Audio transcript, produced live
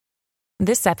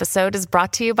This episode is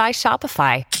brought to you by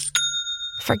Shopify.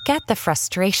 Forget the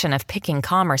frustration of picking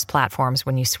commerce platforms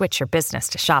when you switch your business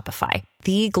to Shopify,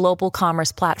 the global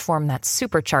commerce platform that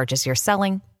supercharges your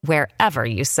selling wherever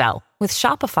you sell. With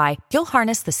Shopify, you'll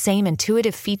harness the same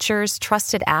intuitive features,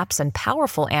 trusted apps, and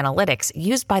powerful analytics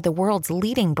used by the world's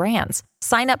leading brands.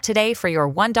 Sign up today for your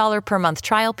 $1 per month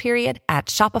trial period at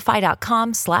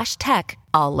shopify.com/tech,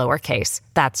 all lowercase.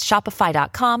 That's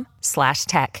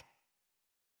shopify.com/tech.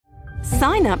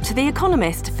 Sign up to The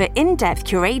Economist for in-depth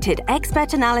curated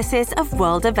expert analysis of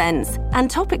world events and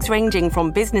topics ranging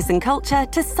from business and culture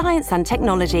to science and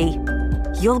technology.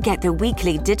 You'll get the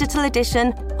weekly digital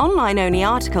edition, online-only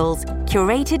articles,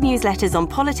 curated newsletters on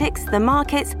politics, the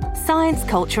markets, science,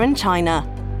 culture and China,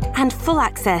 and full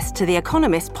access to The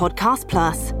Economist Podcast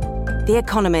Plus. The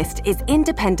Economist is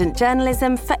independent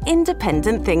journalism for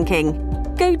independent thinking.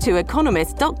 Go to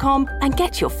economist.com and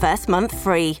get your first month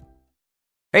free.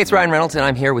 Hey, it's Ryan Reynolds, and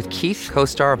I'm here with Keith,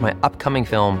 co-star of my upcoming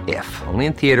film, If, only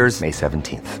in theaters May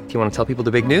 17th. Do you want to tell people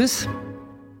the big news?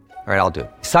 All right, I'll do it.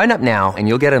 Sign up now and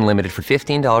you'll get unlimited for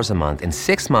 $15 a month and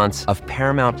 6 months of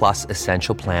Paramount Plus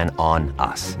Essential Plan on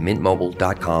us.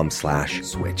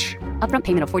 MintMobile.com/switch. Upfront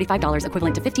payment of $45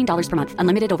 equivalent to $15 per month.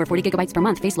 Unlimited over 40 gigabytes per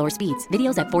month. Face lower speeds.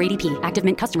 Videos at 480p. Active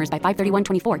Mint customers by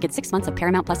 531.24 get 6 months of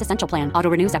Paramount Plus Essential Plan.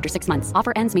 Auto renews after 6 months.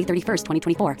 Offer ends May 31st,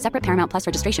 2024. Separate Paramount Plus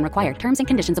registration required. Terms and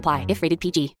conditions apply if rated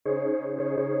PG.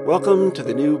 Welcome to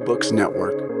the New Books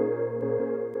Network.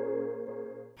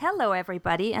 Hello,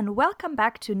 everybody, and welcome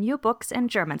back to New Books in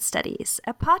German Studies,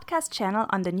 a podcast channel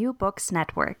on the New Books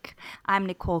Network. I'm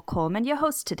Nicole Coleman, your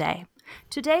host today.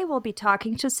 Today, we'll be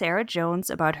talking to Sarah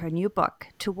Jones about her new book,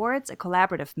 Towards a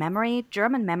Collaborative Memory,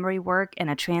 German Memory Work in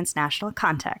a Transnational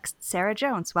Context. Sarah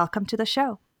Jones, welcome to the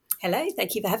show. Hello,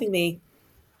 thank you for having me.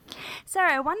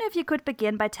 Sarah, I wonder if you could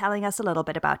begin by telling us a little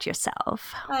bit about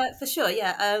yourself. For sure,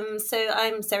 yeah. So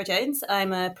I'm Sarah Jones.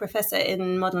 I'm a professor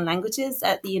in modern languages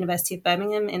at the University of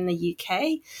Birmingham in the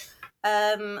UK.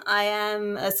 I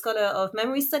am a scholar of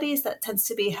memory studies. That tends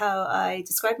to be how I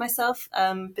describe myself,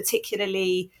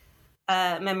 particularly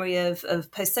memory of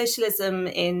post-socialism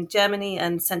in Germany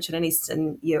and Central and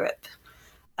Eastern Europe.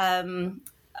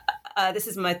 This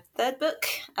is my third book.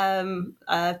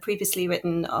 I've previously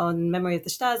written on memory of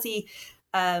the Stasi,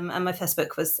 and my first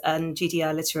book was on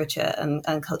GDR literature and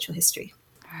cultural history.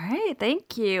 All right,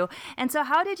 thank you. And so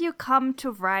how did you come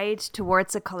to write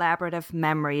Towards a Collaborative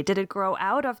Memory? Did it grow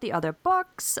out of the other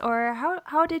books, or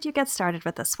how did you get started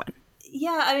with this one?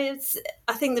 Yeah, I mean,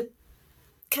 I think the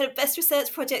kind of best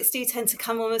research projects do tend to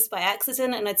come almost by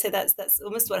accident, and I'd say that's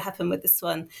almost what happened with this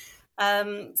one.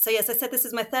 So yes, I said this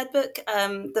is my third book.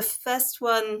 The first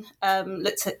one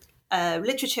looked at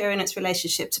literature and its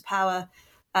relationship to power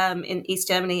in East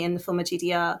Germany in the former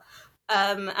GDR.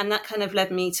 And that kind of led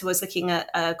me towards looking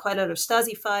at quite a lot of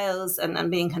Stasi files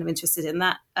and being kind of interested in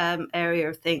that area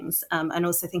of things. And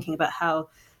also thinking about how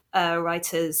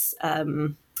writers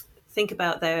think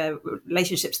about their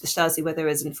relationship to the Stasi, whether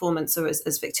as informants or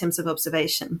as victims of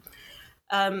observation.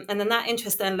 And then that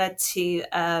interest then led to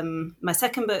my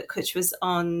second book, which was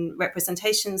on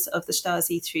representations of the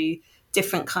Stasi through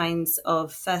different kinds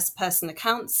of first-person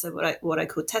accounts, so what I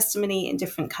call testimony in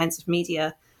different kinds of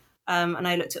media. And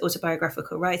I looked at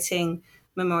autobiographical writing,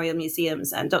 memorial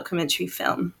museums, and documentary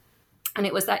film. And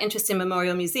it was that interest in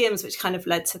memorial museums which kind of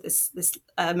led to this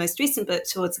most recent book,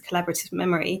 Towards a Collaborative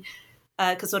Memory,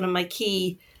 because one of my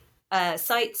key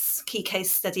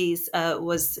case studies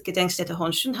was Gedenkstätte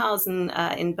Hohenschönhausen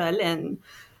in Berlin.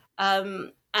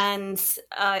 And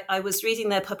I was reading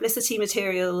their publicity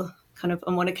material kind of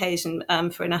on one occasion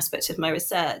for an aspect of my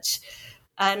research.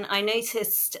 And I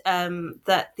noticed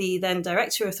that the then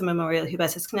director of the memorial,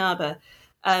 Hubertus Knabe,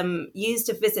 used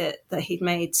a visit that he'd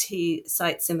made to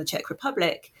sites in the Czech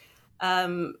Republic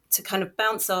to kind of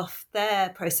bounce off their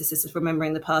processes of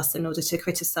remembering the past in order to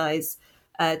criticize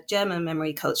German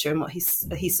memory culture and what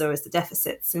he saw as the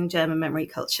deficits in German memory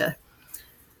culture.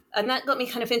 And that got me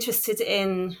kind of interested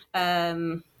in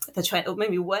or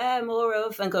maybe aware more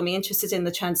of, and got me interested in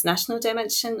the transnational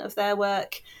dimension of their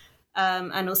work,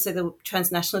 and also the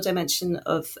transnational dimension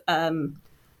of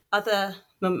other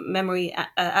memory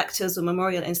actors or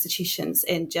memorial institutions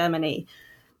in Germany.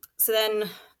 So then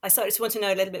I started to want to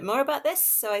know a little bit more about this.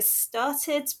 So I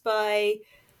started by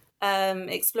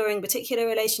exploring particular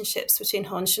relationships between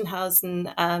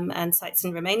Hohenschönhausen and sites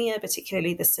in Romania,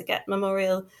 particularly the Saget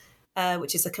Memorial,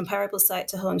 which is a comparable site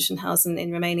to Hohenschönhausen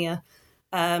in Romania.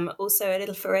 Also a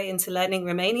little foray into learning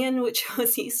Romanian, which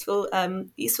was useful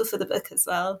for the book as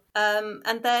well.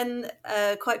 And then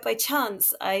quite by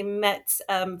chance, I met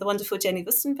the wonderful Jenny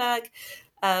Wustenberg,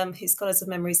 who scholars of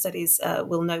memory studies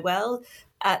will know well.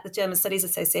 at the German Studies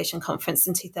Association conference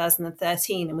in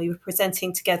 2013, and we were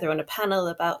presenting together on a panel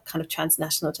about kind of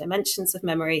transnational dimensions of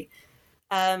memory.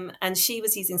 And she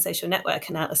was using social network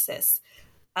analysis.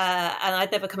 And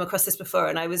I'd never come across this before.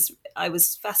 And I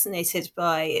was fascinated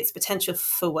by its potential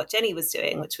for what Jenny was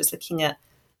doing, which was looking at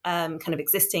kind of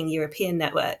existing European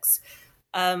networks.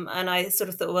 And I sort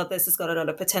of thought, well, this has got a lot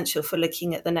of potential for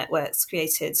looking at the networks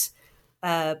created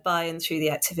by and through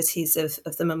the activities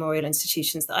of the memorial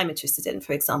institutions that I'm interested in,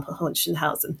 for example,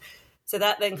 Hohenschönhausen. So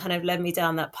that then kind of led me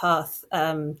down that path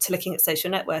to looking at social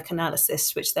network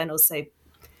analysis, which then also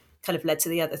kind of led to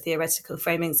the other theoretical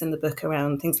framings in the book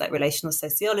around things like relational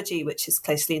sociology, which is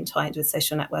closely entwined with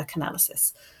social network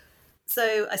analysis.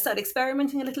 So I started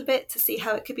experimenting a little bit to see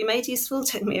how it could be made useful. It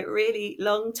took me a really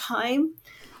long time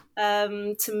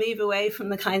to move away from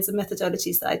the kinds of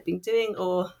methodologies that I'd been doing,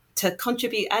 or to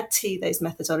add to those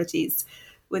methodologies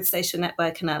with social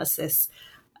network analysis.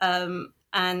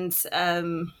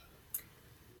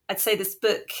 I'd say this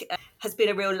book has been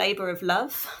a real labour of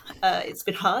love. It's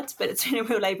been hard, but it's been a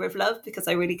real labour of love because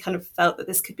I really kind of felt that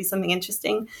this could be something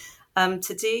interesting to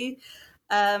do.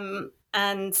 The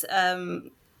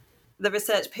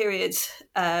research period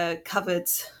covered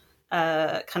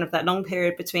kind of that long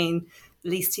period between at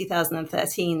least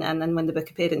 2013 and then when the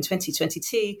book appeared in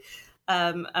 2022.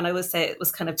 And I will say it was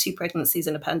kind of 2 pregnancies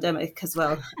and a pandemic as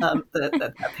well,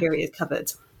 that period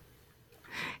covered.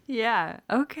 Yeah.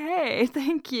 Okay.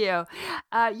 Thank you.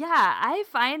 I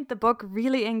find the book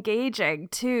really engaging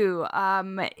too.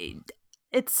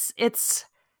 It's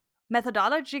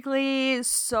methodologically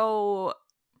so,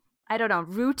 I don't know,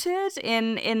 rooted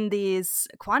in these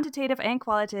quantitative and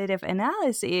qualitative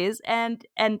analyses, and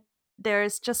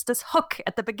there's just this hook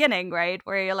at the beginning, right?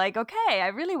 Where you're like, okay, I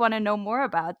really want to know more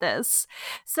about this.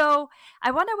 So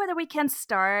I wonder whether we can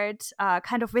start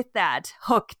kind of with that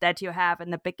hook that you have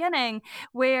in the beginning,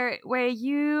 where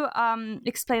you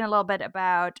explain a little bit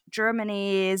about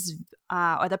Germany's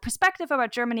or the perspective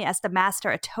about Germany as the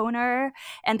master atoner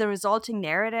and the resulting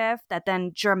narrative that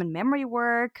then German memory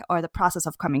work or the process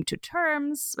of coming to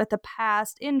terms with the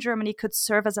past in Germany could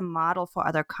serve as a model for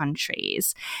other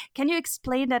countries. Can you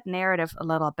explain that narrative a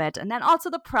little bit, and then also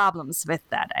the problems with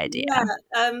that idea? Yeah.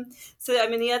 So, I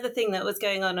mean, the other thing that was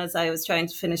going on as I was trying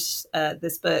to finish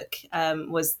this book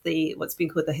was what's been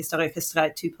called the Historischer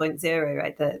Streit 2.0,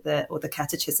 right? The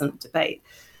catechism debate.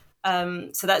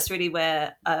 So that's really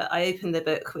where I opened the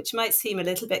book, which might seem a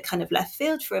little bit kind of left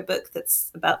field for a book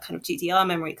that's about kind of GDR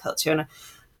memory culture. And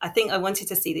I think I wanted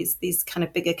to see these kind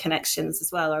of bigger connections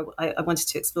as well. I wanted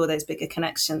to explore those bigger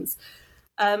connections.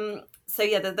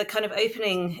 The kind of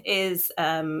opening is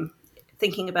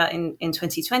thinking about in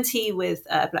 2020 with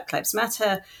Black Lives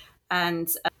Matter and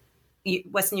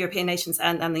Western European nations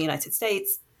and the United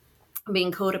States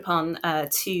being called upon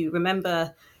to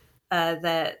remember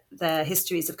their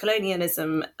histories of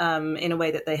colonialism in a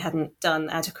way that they hadn't done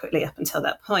adequately up until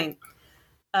that point.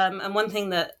 And one thing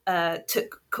that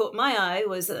caught my eye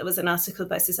was an article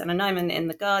by Susanna Neumann in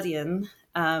The Guardian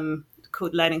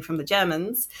called Learning from the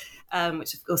Germans,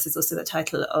 which of course is also the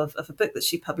title of a book that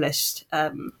she published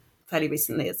fairly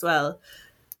recently as well.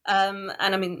 And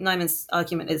I mean, Neumann's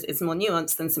argument is more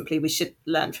nuanced than simply we should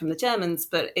learn from the Germans,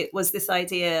 but it was this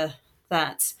idea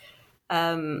that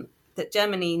that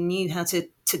Germany knew how to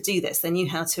do this. They knew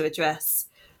how to address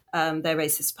their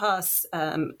racist past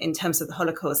in terms of the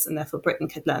Holocaust, and therefore Britain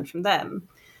could learn from them.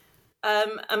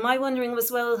 And my wondering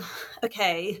was, well,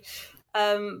 okay,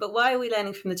 but why are we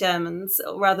learning from the Germans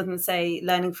rather than, say,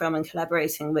 learning from and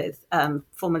collaborating with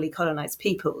formerly colonized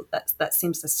people? That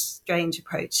seems a strange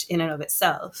approach in and of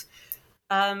itself.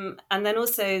 And then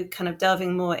also kind of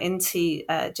delving more into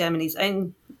Germany's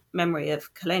own memory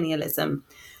of colonialism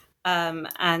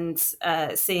and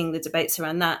seeing the debates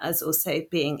around that as also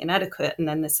being inadequate. And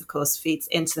then this, of course, feeds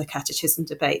into the catechism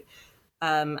debate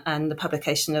and the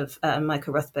publication of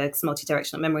Michael Rothberg's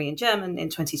Multidirectional Memory in German in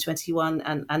 2021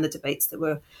 and the debates that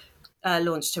were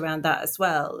launched around that as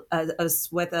well, as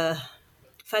whether,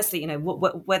 firstly,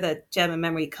 whether German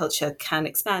memory culture can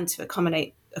expand to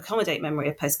accommodate memory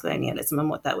of post-colonialism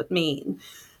and what that would mean,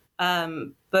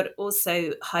 but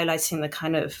also highlighting the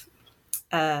kind of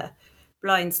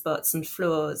blind spots and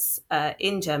flaws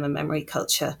in German memory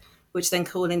culture, which then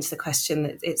call into the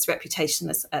question its reputation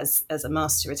as a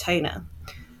master retainer.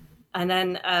 And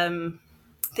then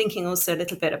thinking also a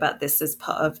little bit about this as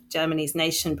part of Germany's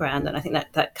nation brand, and I think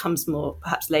that comes more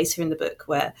perhaps later in the book,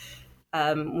 where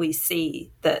we see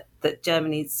that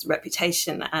Germany's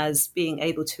reputation as being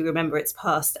able to remember its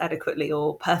past adequately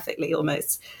or perfectly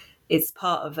almost is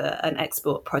part of an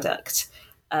export product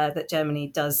that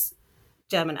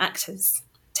German actors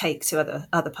take to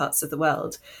other parts of the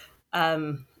world.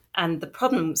 And the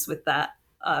problems with that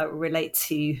relate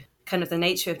to kind of the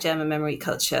nature of German memory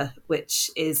culture,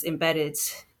 which is embedded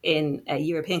in a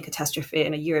European catastrophe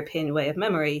and a European way of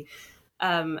memory.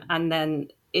 And then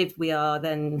if we are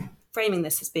then framing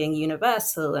this as being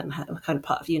universal and kind of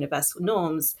part of universal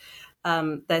norms,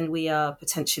 then we are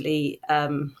potentially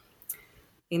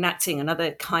enacting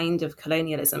another kind of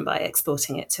colonialism by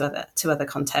exporting it to other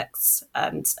contexts.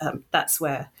 And that's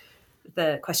where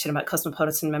the question about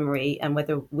cosmopolitan memory and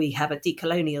whether we have a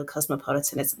decolonial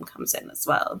cosmopolitanism comes in as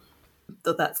well.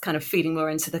 Though that's kind of feeding more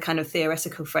into the kind of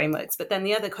theoretical frameworks. But then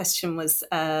the other question was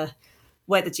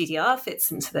where the GDR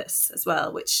fits into this as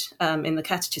well, which in the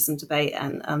catechism debate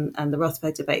and the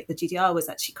Rothberg debate, the GDR was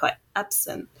actually quite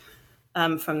absent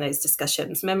from those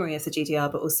discussions, memory of the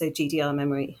GDR, but also GDR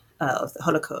memory of the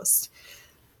Holocaust,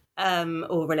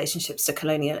 or relationships to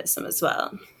colonialism as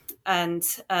well. And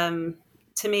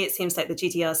to me, it seems like the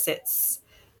GDR sits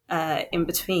in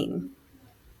between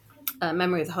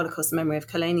memory of the Holocaust and memory of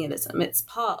colonialism. It's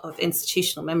part of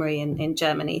institutional memory in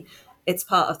Germany. It's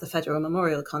part of the federal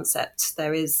memorial concept.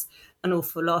 There is an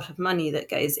awful lot of money that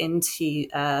goes into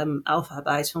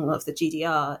Aufarbeitung of the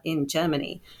GDR in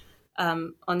Germany.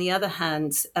 On the other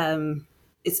hand,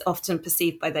 it's often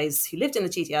perceived by those who lived in the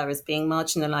GDR as being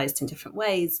marginalized in different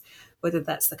ways, whether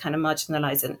that's the kind of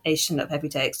marginalization of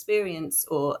everyday experience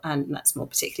and that's more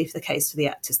particularly for the case for the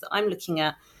actors that I'm looking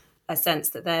at, a sense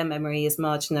that their memory is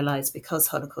marginalized because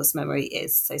Holocaust memory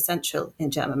is so central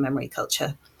in German memory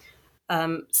culture.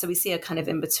 So we see a kind of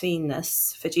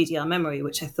in-betweenness for GDR memory,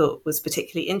 which I thought was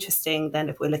particularly interesting then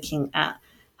if we're looking at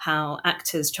how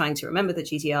actors trying to remember the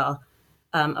GDR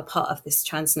are part of this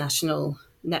transnational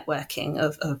networking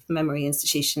of memory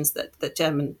institutions that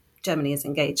Germany is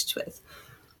engaged with.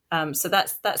 So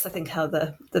that's I think how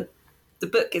the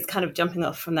book is kind of jumping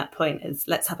off from that point is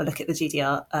let's have a look at the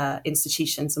GDR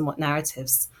institutions and what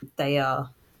narratives they are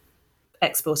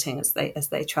exporting as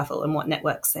they travel and what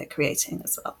networks they're creating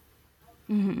as well.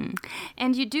 Mm-hmm.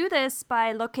 And you do this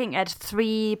by looking at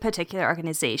 3 particular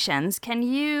organizations. Can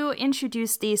you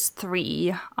introduce these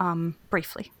 3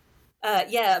 briefly?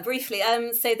 Yeah, briefly.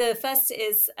 So the first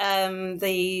is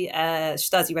the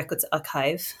Stasi Records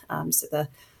Archive, so the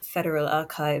Federal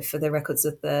Archive for the Records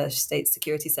of the State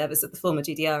Security Service of the former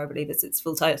GDR, I believe is its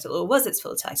full title, or was its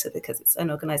full title, because it's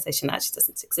an organization that actually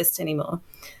doesn't exist anymore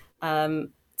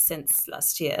since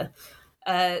last year.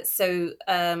 So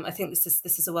I think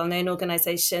this is a well-known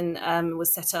organization,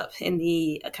 was set up in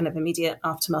the kind of immediate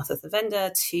aftermath of the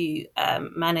Wende to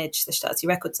manage the Stasi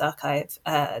Records Archive,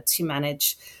 to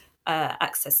manage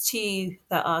access to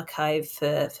that archive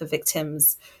for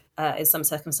victims, in some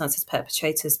circumstances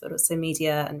perpetrators, but also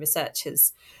media and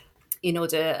researchers, in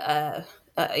order,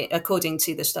 according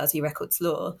to the Stasi Records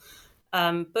law,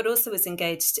 but also was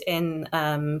engaged in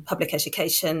public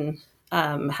education,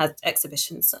 had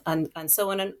exhibitions and so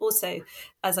on. And also,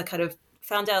 as I kind of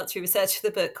found out through research for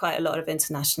the book, quite a lot of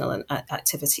international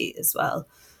activity as well.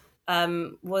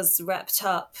 Was wrapped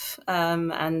up,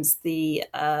 and the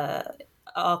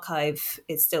archive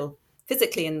is still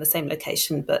physically in the same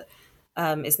location, but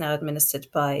is now administered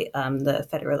by the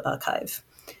Federal Archive.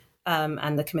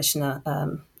 And the commissioner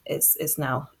is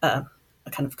now a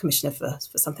kind of commissioner for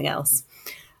something else.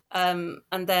 And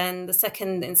then the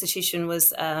second institution was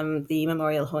the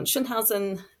Memorial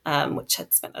Hohenschönhausen, which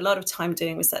I'd spent a lot of time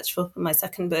doing research for my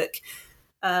second book.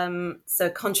 So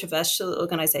controversial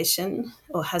organization,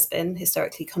 or has been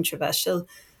historically controversial.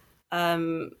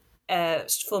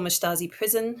 Former Stasi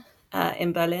prison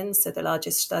in Berlin, so the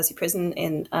largest Stasi prison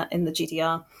in the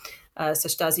GDR. So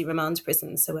Stasi remand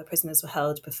prison, so where prisoners were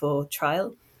held before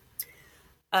trial.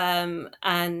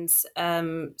 And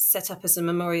set up as a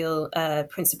memorial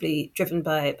principally driven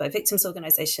by victims'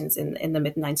 organizations in the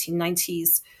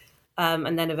mid-1990s,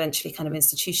 and then eventually kind of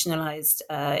institutionalized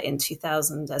in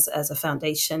 2000 as a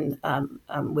foundation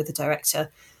with a director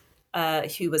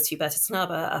who was Hubertus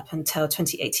Knabe up until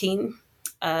 2018.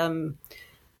 And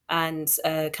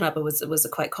Knabe was a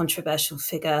quite controversial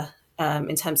figure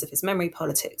in terms of his memory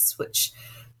politics, which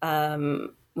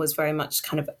was very much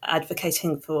kind of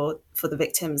advocating for the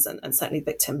victims, and certainly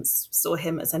victims saw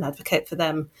him as an advocate for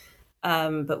them,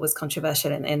 but was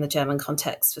controversial in the German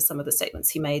context for some of the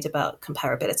statements he made about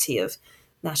comparability of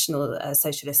national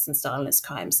socialist and Stalinist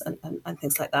crimes and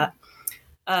things like that.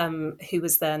 Who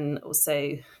was then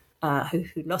also who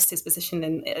lost his position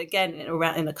in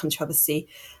a controversy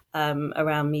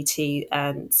around Me Too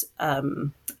and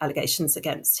allegations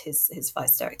against his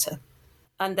vice director.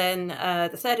 And then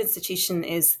the third institution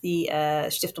is the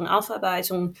Stiftung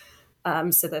Aufarbeitung,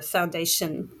 so the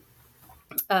foundation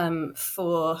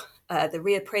for the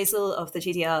reappraisal of the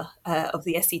GDR, of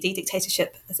the SED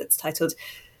dictatorship, as it's titled,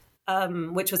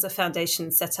 which was a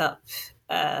foundation set up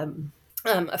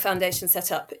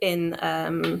in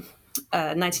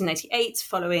 1998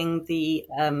 following the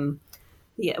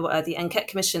Enquete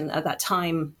Commission at that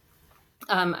time,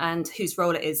 and whose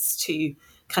role it is to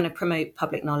kind of promote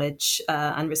public knowledge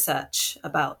and research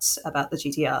about the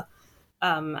GDR.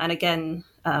 And again,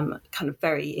 kind of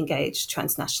very engaged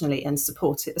transnationally and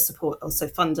also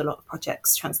fund a lot of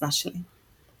projects transnationally.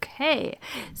 Okay,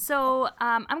 so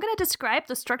I'm going to describe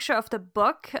the structure of the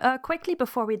book quickly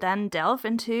before we then delve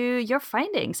into your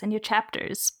findings and your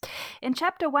chapters. In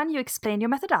Chapter 1, you explain your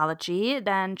methodology,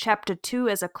 then Chapter 2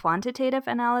 is a quantitative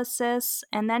analysis,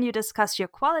 and then you discuss your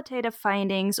qualitative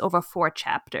findings over 4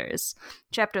 chapters.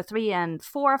 Chapter 3 and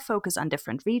 4 focus on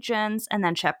different regions, and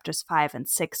then Chapters 5 and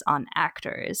 6 on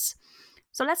actors.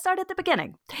 So let's start at the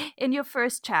beginning. In your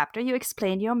first chapter, you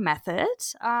explain your method,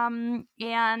 and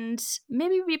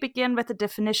maybe we begin with the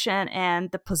definition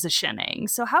and the positioning.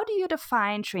 So how do you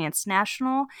define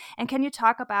transnational, and can you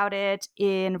talk about it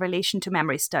in relation to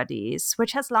memory studies,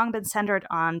 which has long been centered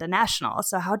on the national?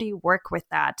 So how do you work with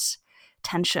that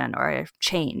tension or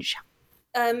change?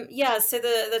 So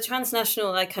the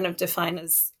transnational I kind of define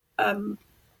as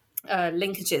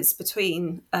linkages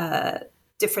between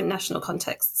different national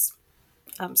contexts.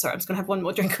 Sorry, I'm just going to have one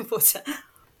more drink of water.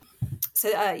 So,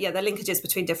 the linkages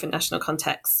between different national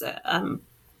contexts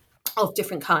of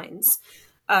different kinds,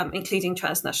 including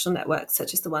transnational networks,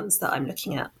 such as the ones that I'm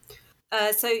looking at.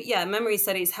 Memory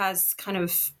studies has kind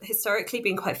of historically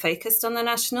been quite focused on the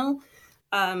national,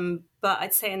 but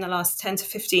I'd say in the last 10 to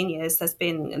 15 years, there's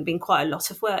been quite a lot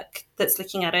of work that's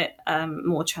looking at it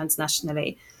more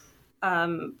transnationally.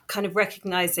 Kind of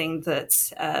recognizing that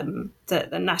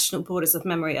the national borders of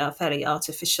memory are fairly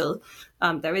artificial.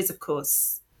 There is, of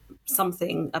course,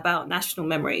 something about national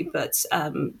memory, but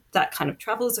that kind of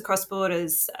travels across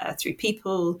borders through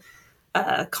people,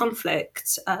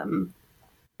 conflict,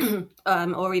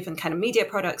 or even kind of media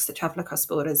products that travel across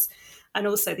borders, and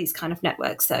also these kind of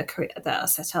networks that are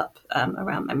set up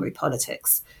around memory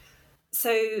politics. So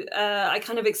I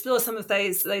kind of explore some of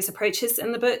those approaches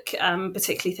in the book,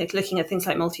 particularly looking at things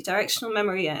like multi-directional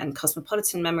memory and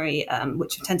cosmopolitan memory,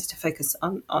 which have tended to focus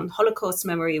on Holocaust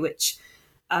memory, which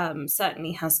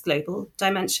certainly has global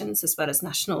dimensions as well as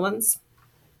national ones.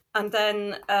 And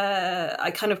then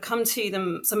I kind of come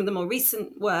to some of the more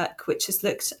recent work, which has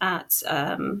looked at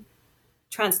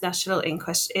transnational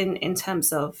in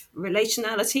terms of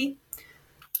relationality.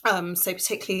 So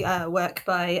particularly work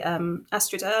by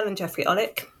Astrid Earle and Jeffrey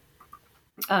Olick,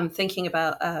 thinking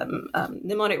about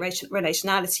mnemonic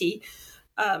relationality,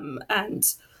 and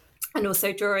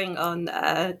also drawing on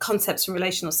concepts from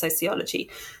relational sociology.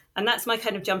 And that's my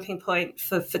kind of jumping point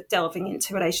for delving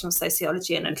into relational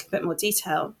sociology in a little bit more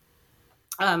detail,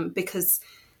 because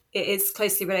it is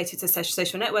closely related to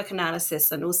social network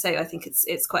analysis, and also I think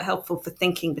it's quite helpful for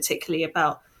thinking particularly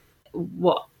about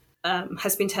what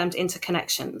has been termed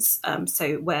interconnections.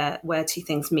 So where two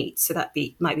things meet. So that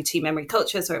might be two memory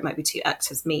cultures, or it might be two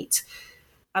actors meet.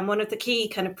 And one of the key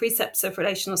kind of precepts of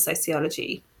relational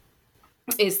sociology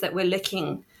is that we're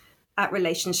looking at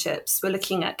relationships, we're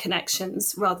looking at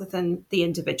connections rather than the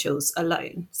individuals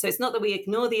alone. So it's not that we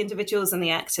ignore the individuals and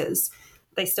the actors.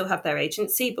 They still have their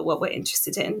agency, but what we're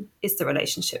interested in is the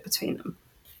relationship between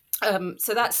them.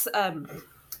 So that's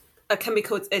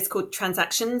it's called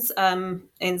transactions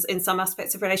in some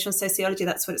aspects of relational sociology.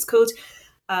 That's what it's called.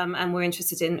 And we're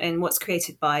interested in what's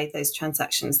created by those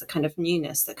transactions, the kind of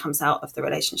newness that comes out of the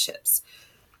relationships.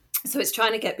 So it's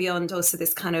trying to get beyond also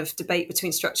this kind of debate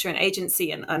between structure and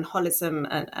agency and holism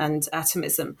and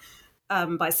atomism,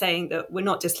 by saying that we're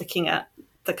not just looking at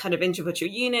the kind of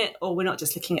individual unit, or we're not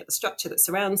just looking at the structure that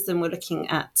surrounds them. We're looking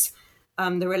at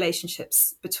the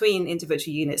relationships between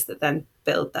individual units that then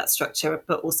build that structure,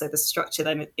 but also the structure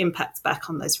then impacts back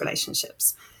on those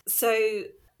relationships. So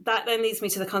that then leads me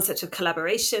to the concept of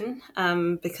collaboration,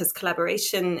 because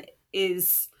collaboration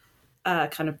is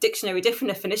kind of dictionary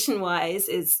definition-wise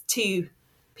is two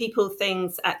people,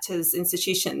 things, actors,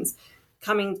 institutions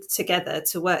coming together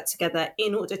to work together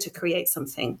in order to create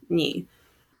something new.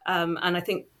 And I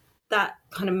think that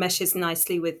kind of meshes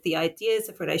nicely with the ideas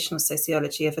of relational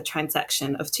sociology of a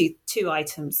transaction of two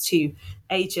items, two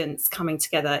agents coming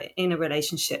together in a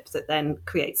relationship that then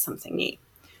creates something new.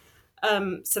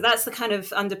 So that's the kind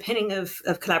of underpinning of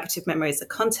collaborative memory as a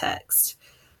context.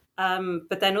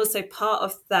 But then also part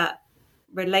of that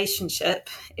relationship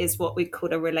is what we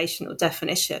call a relational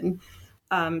definition.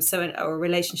 So a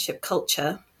relationship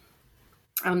culture,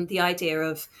 the idea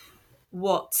of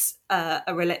what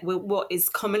is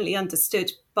commonly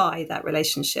understood by that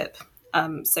relationship.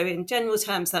 So in general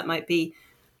terms, that might be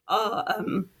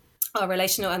our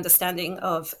relational understanding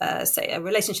of, say, a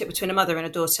relationship between a mother and a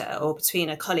daughter, or between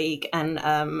a colleague and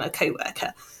a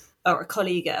co-worker, or a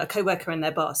co-worker and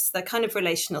their boss. The kind of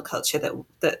relational culture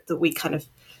that we kind of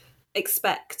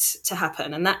expect to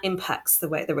happen, and that impacts the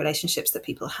relationships that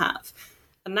people have.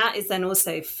 And that is then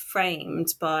also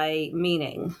framed by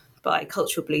meaning, by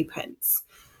cultural blueprints.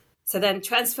 So then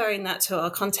transferring that to our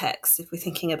context, if we're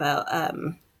thinking about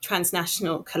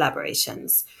transnational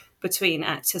collaborations between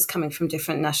actors coming from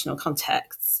different national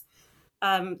contexts,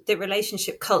 the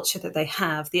relationship culture that they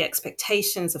have, the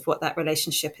expectations of what that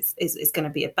relationship is going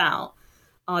to be about,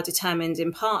 are determined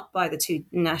in part by the two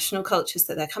national cultures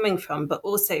that they're coming from, but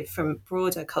also from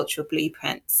broader cultural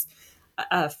blueprints.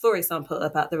 For example,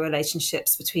 about the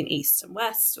relationships between East and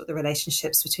West, or the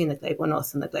relationships between the global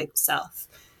North and the global South.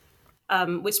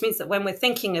 Which means that when we're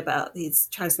thinking about these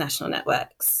transnational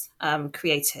networks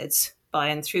created by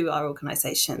and through our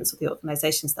organizations, or the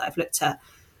organizations that I've looked at,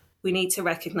 we need to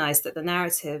recognize that the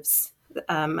narratives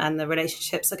and the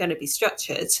relationships are going to be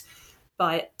structured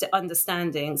by the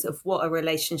understandings of what a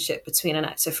relationship between an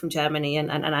actor from Germany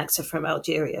and an actor from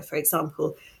Algeria, for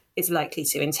example, is likely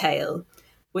to entail,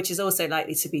 which is also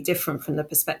likely to be different from the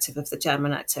perspective of the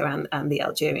German actor and the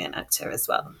Algerian actor as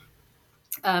well.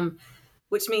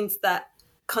 Which means that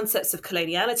concepts of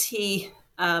coloniality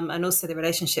and also the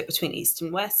relationship between East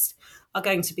and West are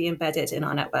going to be embedded in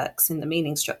our networks, in the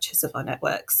meaning structures of our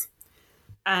networks.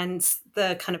 And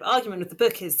the kind of argument of the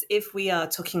book is, if we are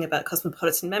talking about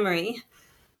cosmopolitan memory,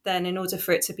 then in order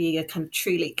for it to be a kind of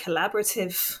truly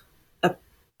collaborative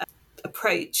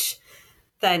approach,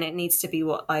 then it needs to be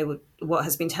what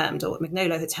has been termed, or what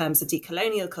Mignolo terms, a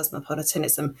decolonial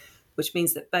cosmopolitanism, which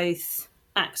means that both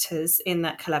actors in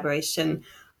that collaboration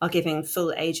are giving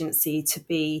full agency to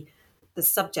be the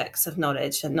subjects of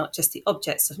knowledge and not just the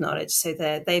objects of knowledge. So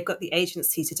they've got the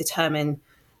agency to determine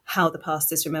how the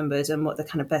past is remembered and what the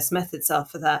kind of best methods are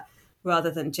for that,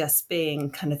 rather than just being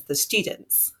kind of the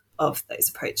students of those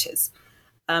approaches.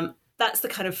 That's the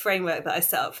kind of framework that I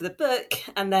set up for the book.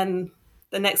 And then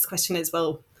the next question is,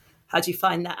 well, how do you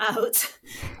find that out?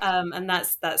 And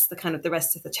that's the kind of the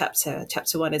rest of the chapter.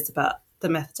 Chapter 1 is about the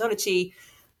methodology,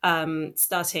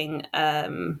 starting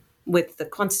with the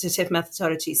quantitative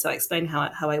methodology. So I explain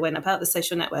how I went about the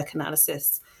social network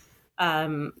analysis,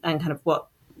 and kind of what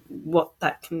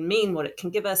that can mean, what it can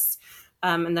give us,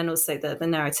 and then also the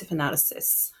narrative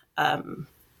analysis, and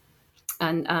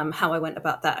how I went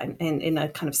about that in a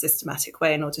kind of systematic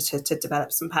way in order to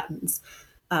develop some patterns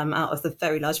out of the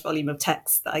very large volume of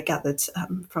text that I gathered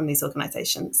from these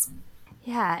organizations.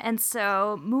 Yeah, and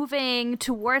so moving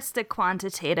towards the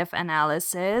quantitative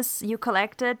analysis, you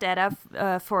collected data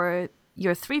for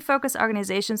your 3 focus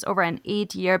organizations over an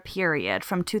 8-year period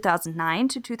from 2009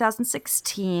 to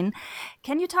 2016.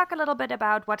 Can you talk a little bit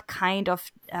about what kind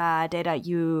of data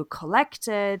you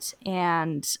collected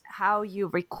and how you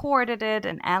recorded it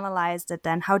and analyzed it?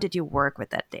 Then how did you work with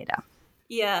that data?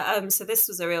 Yeah, so this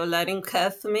was a real learning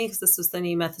curve for me because this was the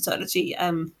new methodology.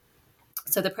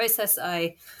 So the process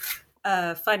I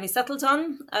finally settled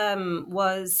on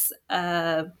was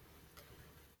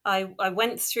I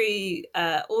went through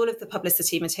all of the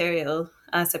publicity material,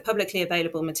 so publicly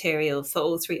available material for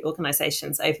all 3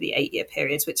 organizations over the 8-year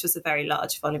period, which was a very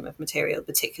large volume of material,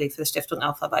 particularly for the Stiftung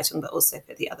Aufarbeitung, but also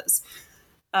for the others,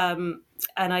 and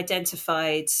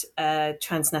identified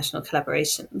transnational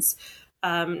collaborations.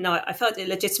 Now, I felt it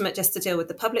legitimate just to deal with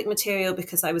the public material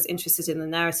because I was interested in the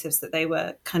narratives that they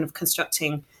were kind of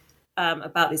constructing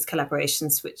about these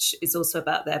collaborations, which is also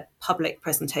about their public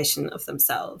presentation of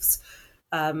themselves.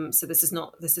 So this is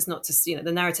not just,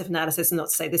 the narrative analysis is not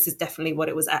to say this is definitely what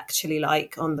it was actually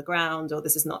like on the ground, or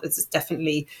this is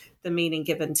definitely the meaning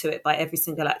given to it by every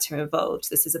single actor involved.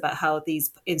 This is about how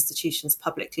these institutions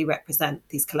publicly represent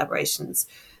these collaborations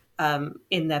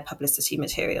in their publicity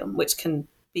material, which can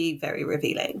be very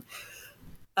revealing.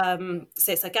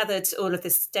 So I gathered all of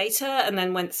this data and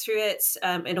then went through it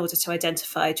in order to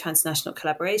identify transnational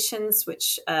collaborations,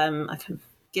 which I can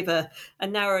give a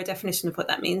narrower definition of what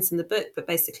that means in the book. But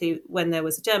basically, when there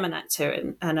was a German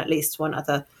actor and at least one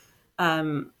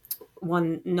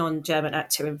non-German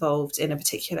actor involved in a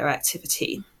particular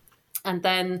activity. And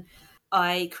then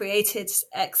I created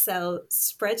Excel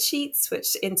spreadsheets,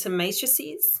 which into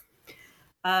matrices,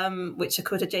 which are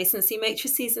called adjacency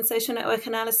matrices in social network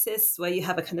analysis, where you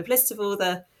have a kind of list of all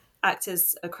the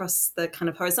actors across the kind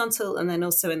of horizontal and then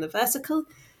also in the vertical.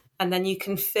 And then you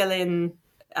can fill in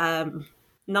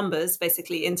numbers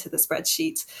basically into the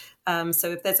spreadsheet.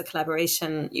 So if there's a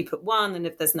collaboration, you put 1, and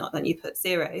if there's not, then you put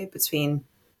 0 between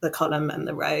the column and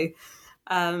the row.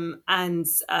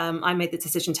 I made the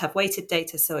decision to have weighted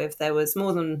data. So if they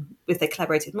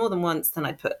collaborated more than once, then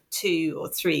I'd put 2 or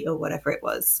 3 or whatever it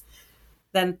was.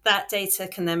 Then that data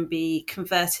can then be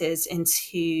converted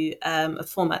into a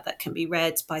format that can be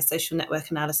read by social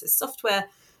network analysis software.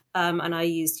 And I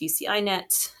used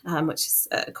UCINet, which is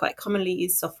quite commonly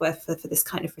used software for this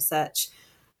kind of research.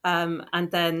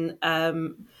 And then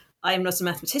I am not a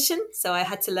mathematician, so I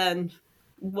had to learn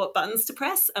what buttons to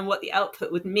press and what the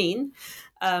output would mean.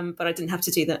 But I didn't have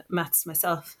to do the maths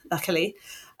myself, luckily.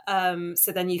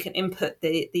 So then you can input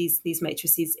these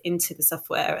matrices into the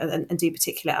software and do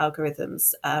particular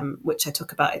algorithms, which I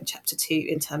talk about in chapter 2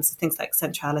 in terms of things like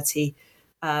centrality,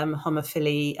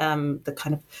 homophily, the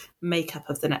kind of makeup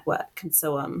of the network, and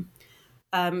so on.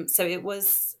 So it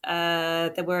was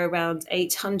there were around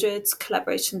 800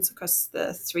 collaborations across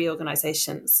the 3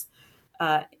 organizations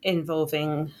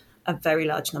involving a very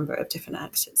large number of different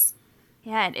actors.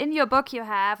 Yeah, and in your book, you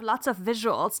have lots of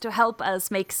visuals to help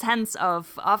us make sense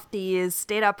of these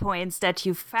data points that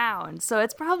you found. So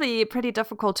it's probably pretty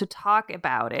difficult to talk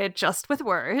about it just with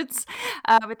words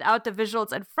without the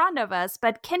visuals in front of us.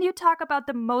 But can you talk about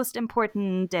the most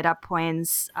important data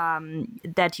points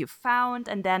that you found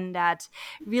and then that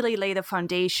really lay the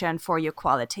foundation for your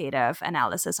qualitative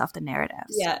analysis of the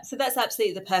narratives? Yeah, so that's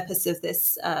absolutely the purpose of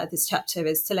this chapter,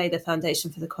 is to lay the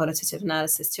foundation for the qualitative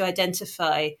analysis, to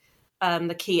identify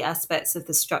the key aspects of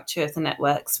the structure of the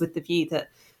networks, with the view that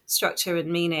structure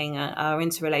and meaning are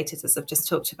interrelated, as I've just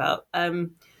talked about.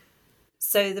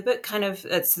 So the book so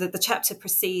that the chapter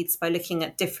proceeds by looking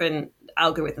at different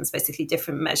algorithms, basically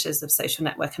different measures of social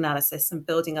network analysis, and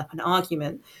building up an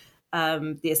argument.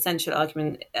 The essential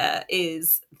argument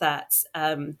is that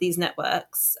these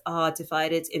networks are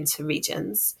divided into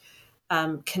regions,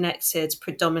 connected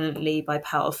predominantly by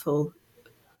powerful,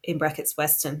 in brackets,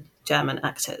 Western German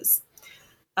actors.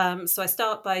 So I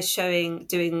start by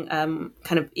doing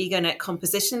kind of EgoNet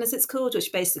composition, as it's called,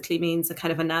 which basically means a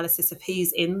kind of analysis of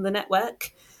who's in the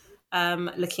network,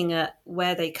 looking at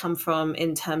where they come from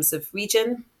in terms of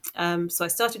region. So I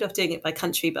started off doing it by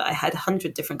country, but I had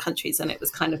 100 different countries and it was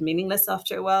kind of meaningless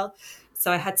after a while.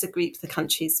 So I had to group the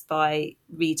countries by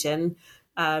region,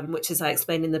 which, as I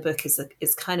explained in the book,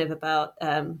 is kind of about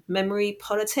memory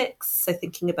politics. So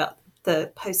thinking about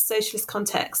the post-socialist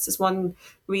context as one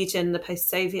region, the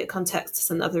post-Soviet context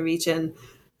as another region,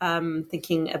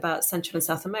 thinking about Central and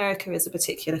South America as a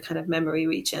particular kind of memory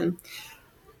region.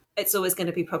 It's always going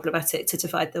to be problematic to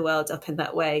divide the world up in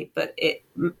that way, but it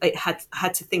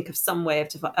had to think of some way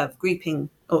of grouping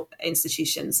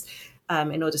institutions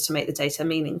in order to make the data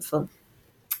meaningful.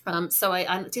 So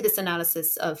I do this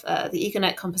analysis of the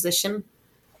EgoNet composition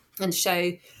and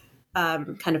show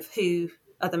kind of who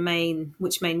are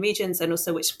which main regions, and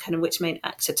also which main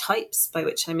actor types, by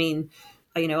which I mean,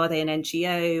 are they an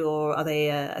NGO, or are they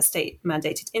a state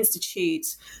mandated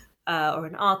institute, or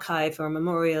an archive, or a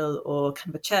memorial, or kind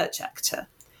of a church actor.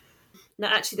 Now,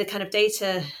 actually, the kind of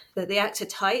data that the actor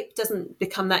type doesn't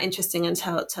become that interesting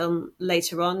until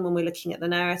later on when we're looking at the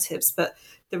narratives, but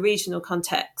the regional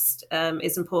context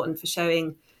is important for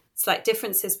showing slight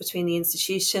differences between the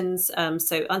institutions.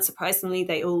 So unsurprisingly,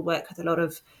 they all work with a lot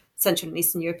of Central and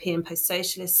Eastern European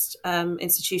post-socialist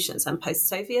institutions and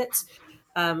post-Soviet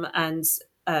and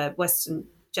Western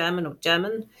German or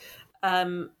German.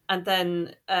 And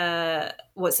then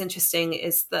what's interesting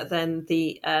is that then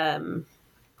the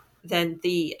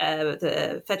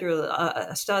Federal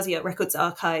Stasi Records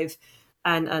Archive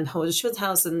and Horst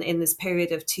Schulthausen in this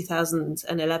period of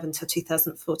 2011 to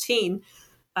 2014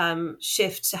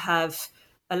 shift to have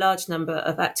a large number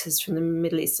of actors from the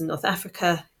Middle East and North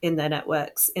Africa in their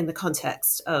networks in the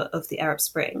context of the Arab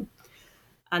Spring.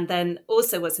 And then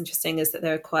also what's interesting is that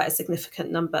there are quite a significant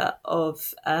number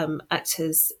of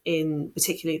actors in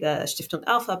particularly the Stiftung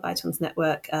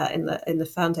Aufarbeitungsnetwork in the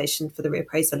Foundation for the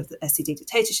Reappraisal of the SED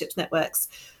Dictatorships networks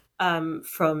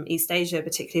from East Asia,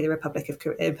 particularly the Republic of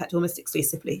Korea, in fact, almost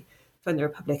exclusively from the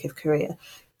Republic of Korea.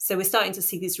 So we're starting to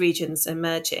see these regions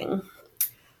emerging.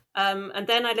 And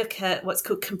then I look at what's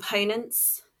called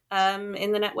components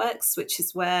in the networks, which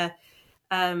is where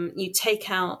you take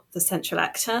out the central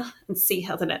actor and see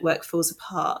how the network falls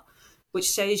apart, which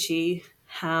shows you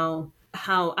how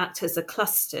actors are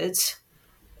clustered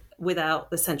without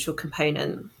the central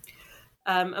component.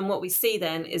 And what we see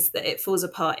then is that it falls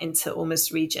apart into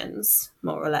almost regions,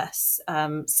 more or less.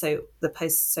 So the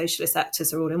post-socialist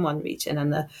actors are all in one region,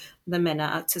 and the MENA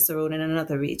actors are all in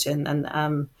another region,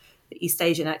 and the East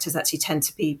Asian actors actually tend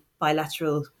to be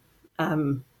bilateral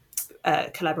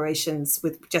collaborations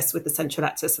with the central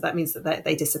actor, so that means that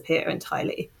they disappear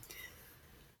entirely.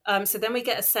 So then we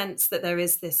get a sense that there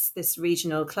is this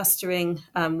regional clustering,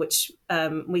 which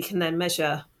we can then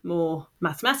measure more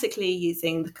mathematically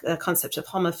using the concept of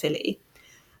homophily.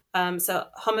 So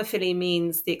homophily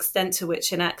means the extent to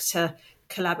which an actor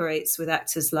collaborates with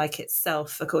actors like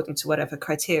itself according to whatever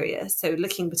criteria. So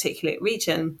looking particularly at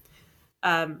region,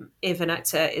 if an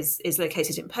actor is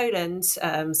located in Poland,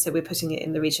 so we're putting it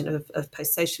in the region of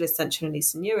post-socialist Central and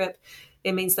Eastern Europe,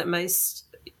 it means that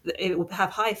it will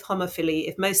have high homophily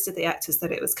if most of the actors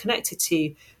that it was connected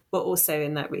to were also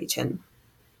in that region.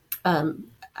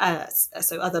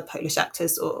 So other Polish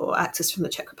actors or actors from the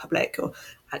Czech Republic or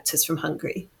actors from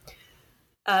Hungary.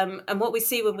 And what we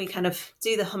see when we kind of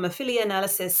do the homophilia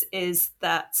analysis is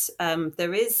that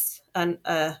there is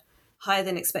a higher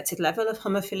than expected level of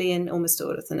homophily in almost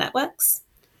all of the networks,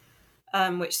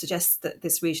 which suggests that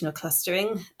this regional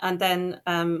clustering. And then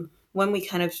when we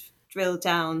kind of drill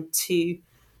down to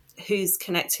who's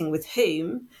connecting with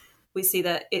whom, we see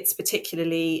that it's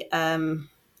particularly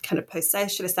kind of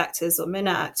post-socialist actors or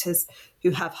MINA actors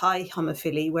who have high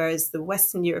homophily, whereas the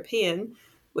Western European,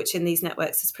 which in these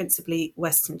networks is principally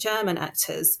Western German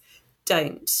actors,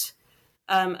 don't.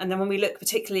 And then when we look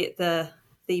particularly at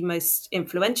the most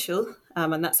influential,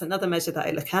 and that's another measure that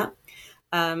I look at.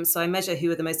 So I measure who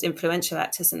are the most influential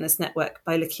actors in this network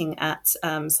by looking at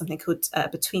something called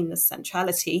betweenness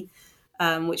centrality,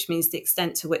 which means the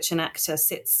extent to which an actor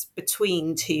sits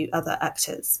between two other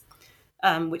actors,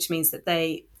 which means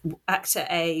that actor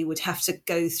A would have to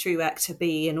go through actor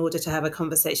B in order to have a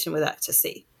conversation with actor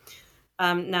C.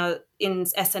 Now, in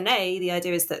SNA, the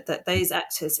idea is that those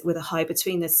actors with a high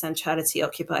betweenness centrality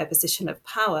occupy a position of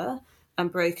power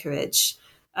and brokerage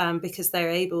because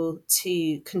they're able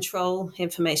to control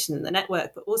information in the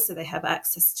network, but also they have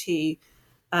access to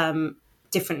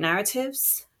different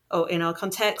narratives, or in our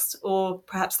context, or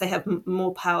perhaps they have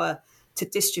more power to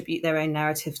distribute their own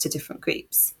narrative to different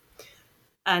groups.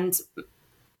 And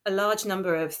a large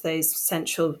number of those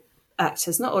central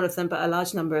actors, not all of them, but a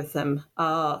large number of them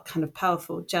are kind of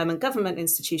powerful German government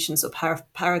institutions or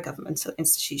para-governmental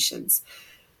institutions.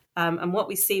 And what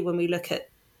we see when we look at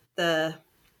the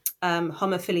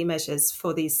homophily measures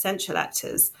for these central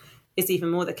actors is even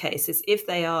more the case, is if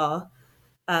they are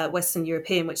Western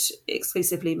European, which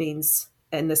exclusively means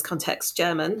in this context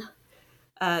German,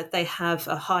 they have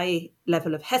a high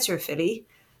level of heterophily,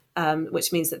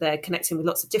 which means that they're connecting with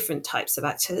lots of different types of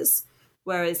actors.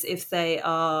 Whereas if they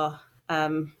are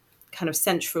kind of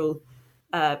central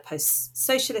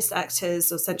post-socialist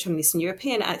actors or Central and Eastern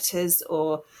European actors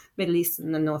or Middle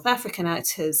Eastern and North African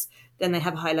actors, then they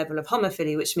have a high level of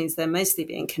homophily, which means they're mostly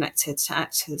being connected to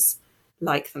actors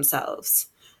like themselves.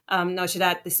 Now, I should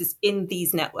add, this is in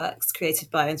these networks created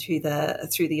by and through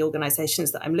the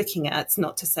organisations that I'm looking at. It's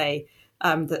not to say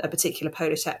that a particular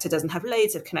Polish actor doesn't have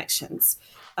loads of connections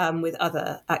with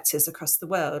other actors across the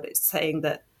world. It's saying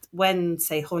that when,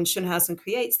 say, Horn Schönhausen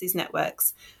creates these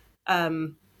networks,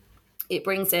 it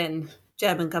brings in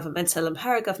German governmental and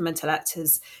para-governmental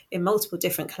actors in multiple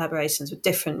different collaborations with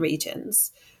different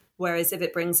regions. Whereas if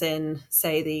it brings in,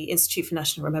 say, the Institute for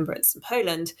National Remembrance in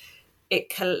Poland, it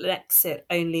collects it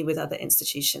only with other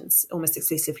institutions, almost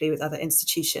exclusively with other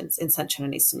institutions in Central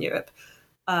and Eastern Europe,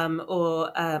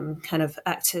 or kind of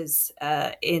actors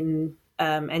in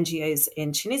NGOs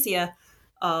in Tunisia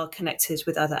are connected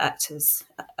with other actors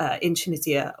in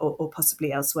Tunisia or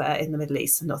possibly elsewhere in the Middle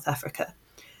East and North Africa,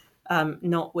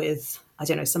 not with, I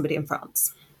don't know, somebody in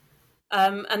France.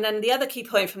 And then the other key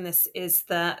point from this is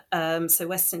that so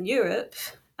Western Europe,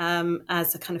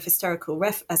 as a kind of historical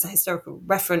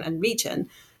referent and region,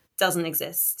 doesn't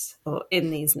exist or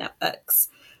in these networks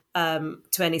to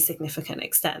any significant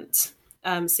extent.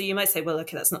 So you might say, well,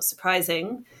 okay, that's not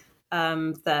surprising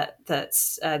that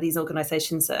these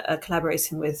organisations are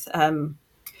collaborating with kind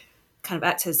of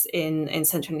actors in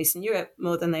Central and Eastern Europe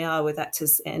more than they are with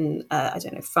actors in, I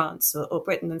don't know, France or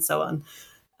Britain and so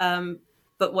on.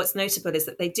 But what's notable is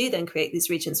that they do then create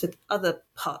these regions with other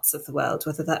parts of the world,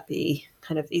 whether that be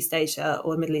kind of East Asia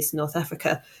or Middle East and North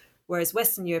Africa, whereas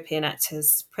Western European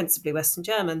actors, principally Western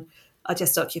German, are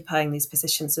just occupying these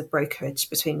positions of brokerage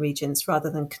between regions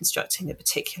rather than constructing a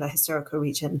particular historical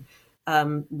region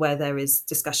where there is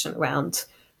discussion around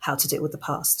how to deal with the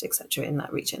past, etc., in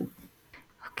that region.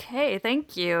 Okay,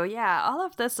 thank you. Yeah, all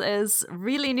of this is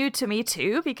really new to me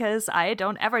too, because I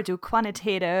don't ever do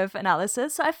quantitative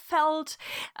analysis. So I felt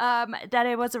that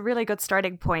it was a really good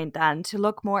starting point then to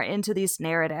look more into these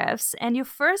narratives. And you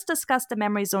first discussed the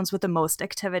memory zones with the most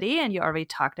activity, and you already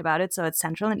talked about it. So it's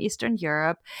Central and Eastern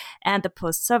Europe and the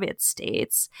post-Soviet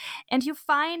states. And you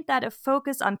find that a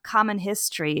focus on common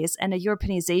histories and a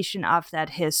Europeanization of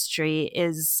that history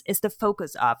is the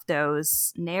focus of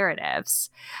those narratives.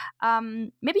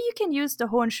 Maybe you can use the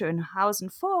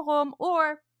Hohenschönhausen Forum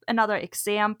or another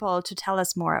example to tell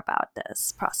us more about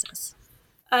this process.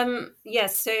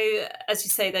 Yes, so as you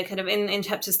say, they're kind of in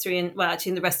chapters 3 and, well, actually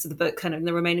in the rest of the book, kind of in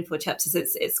the remaining 4 chapters,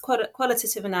 it's quite a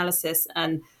qualitative analysis,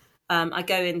 and I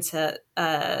go into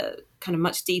kind of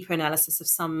much deeper analysis of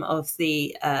some of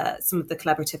the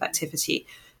collaborative activity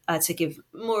to give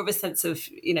more of a sense of,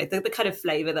 the kind of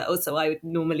flavour that also I would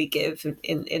normally give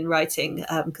in writing,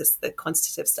 because the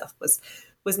quantitative stuff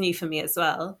was new for me as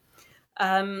well.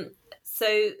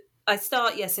 So I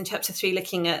start, yes, in chapter 3,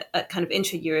 looking at kind of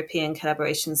intra-European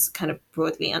collaborations, kind of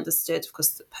broadly understood. Of course,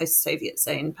 the post-Soviet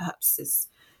zone perhaps is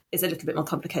a little bit more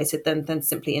complicated than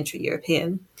simply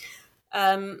intra-European.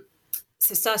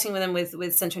 So starting with them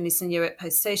with Central and Eastern Europe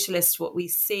post-socialist, what we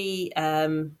see,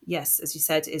 yes, as you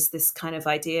said, is this kind of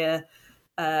idea.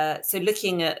 So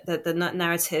looking at the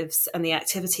narratives and the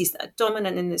activities that are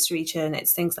dominant in this region,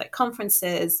 it's things like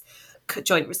conferences,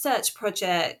 joint research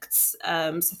projects,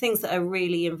 so things that are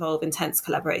really involve intense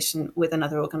collaboration with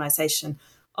another organisation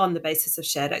on the basis of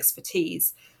shared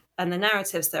expertise. And the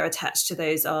narratives that are attached to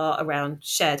those are around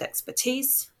shared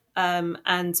expertise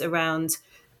and around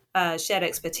shared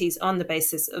expertise on the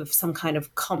basis of some kind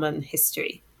of common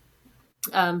history.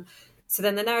 So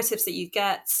then the narratives that you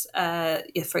get,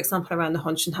 for example, around the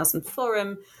Hohenschönhausen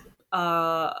Forum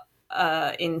are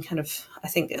in kind of, I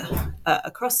think,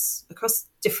 across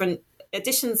different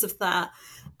editions of that,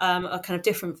 are kind of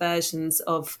different versions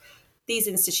of these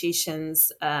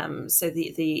institutions. So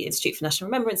the Institute for National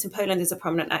Remembrance in Poland is a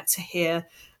prominent actor here.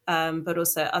 But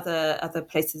also other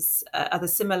places, other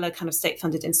similar kind of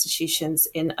state-funded institutions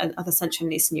in other Central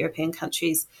and Eastern European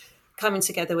countries coming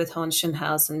together with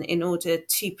Hohenschönhausen in order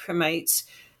to promote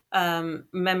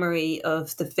memory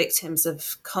of the victims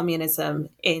of communism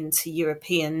into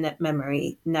European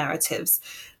memory narratives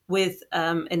with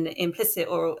an implicit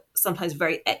or sometimes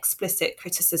very explicit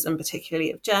criticism, particularly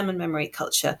of German memory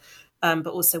culture, but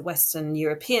also Western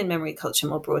European memory culture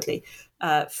more broadly,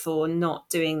 for not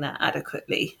doing that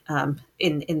adequately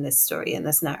in this story, in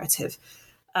this narrative.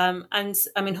 And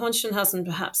I mean, Hohenschönhausen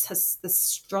perhaps has the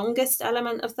strongest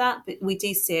element of that, but we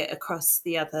do see it across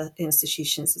the other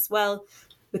institutions as well,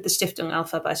 with the Stiftung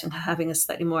Aufarbeitung having a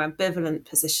slightly more ambivalent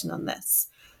position on this,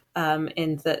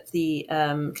 in that the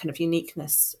kind of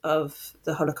uniqueness of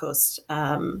the Holocaust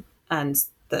and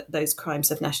those crimes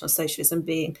of National Socialism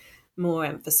being more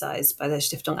emphasized by the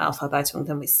Stiftung Aufarbeitung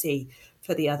than we see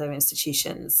for the other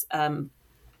institutions.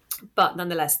 But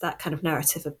nonetheless, that kind of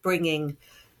narrative of bringing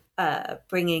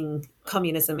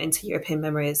communism into European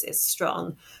memory is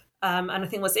strong. And I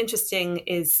think what's interesting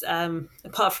is,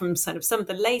 apart from some of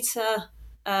the later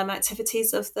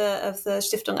activities of the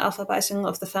Stiftung Aufarbeitung,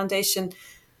 of the foundation,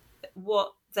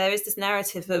 what there is this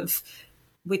narrative of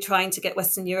we're trying to get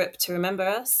Western Europe to remember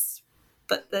us,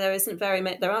 but there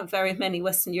aren't very many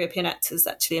Western European actors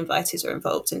actually invited or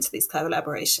involved into these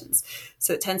collaborations.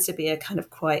 So it tends to be a kind of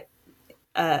quite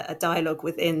a dialogue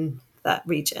within that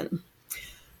region.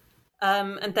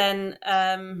 And then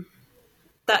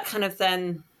that kind of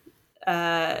then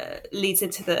leads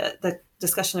into the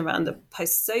discussion around the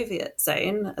post-Soviet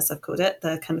zone, as I've called it,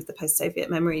 the kind of the post-Soviet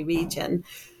memory region,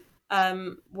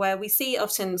 where we see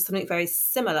often something very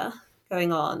similar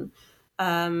going on.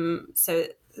 So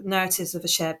narratives of a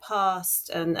shared past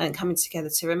and coming together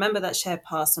to remember that shared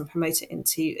past and promote it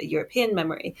into a European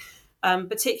memory,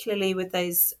 particularly with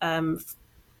those for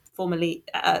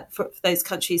those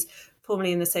countries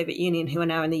formerly in the Soviet Union who are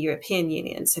now in the European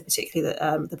Union, so particularly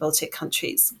the Baltic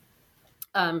countries,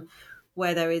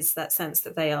 where there is that sense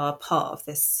that they are part of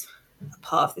this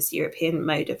European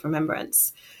mode of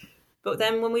remembrance. But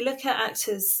then when we look at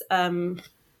actors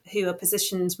who are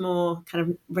positioned more kind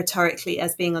of rhetorically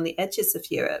as being on the edges of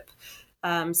Europe,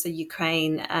 so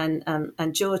Ukraine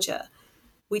and Georgia,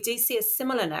 we do see a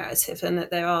similar narrative, and that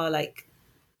there are like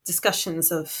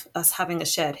discussions of us having a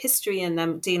shared history and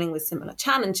them dealing with similar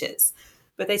challenges,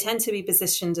 but they tend to be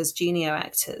positioned as junior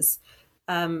actors.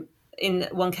 In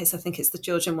one case, I think it's the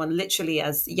Georgian one, literally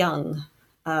as young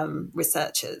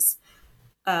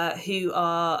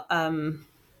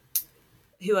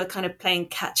who are kind of playing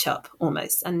catch up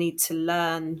almost and need to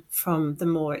learn from the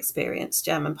more experienced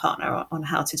German partner on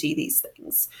how to do these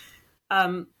things.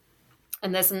 And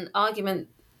there's an argument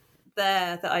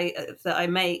there that I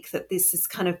make that this is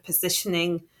kind of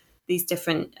positioning these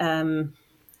different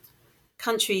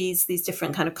countries, these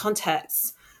different kind of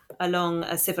contexts along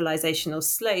a civilizational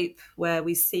slope where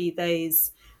we see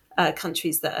those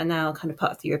countries that are now kind of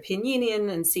part of the European Union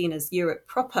and seen as Europe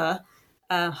proper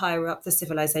higher up the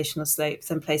civilizational slope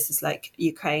than places like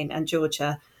Ukraine and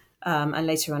Georgia, and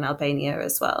later on Albania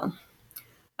as well,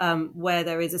 where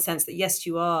there is a sense that, yes,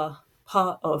 you are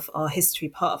part of our history,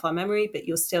 part of our memory, but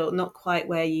you're still not quite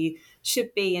where you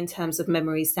should be in terms of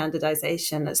memory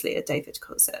standardization, as Leah David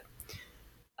calls it.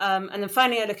 And then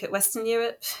finally, I look at Western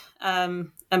Europe.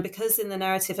 And because in the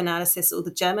narrative analysis, all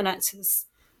the German actors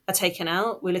are taken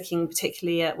out, we're looking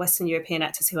particularly at Western European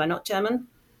actors who are not German.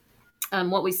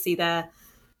 What we see there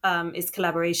is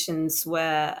collaborations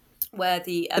where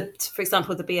the, for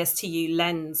example, the BSTU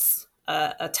lends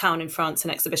a town in France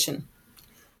an exhibition.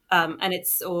 And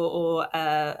it's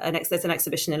there's an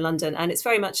exhibition in London, and it's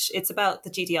very much, it's about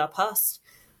the GDR past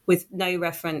with no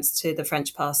reference to the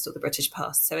French past or the British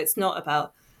past. So it's not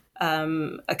about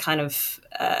a kind of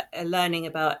a learning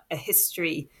about a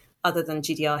history other than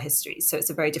GDR history. So it's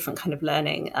a very different kind of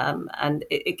learning. And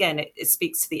it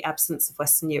speaks to the absence of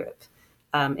Western Europe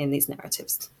in these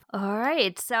narratives. All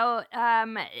right. So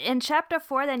in chapter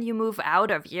 4, then you move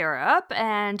out of Europe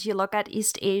and you look at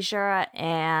East Asia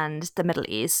and the Middle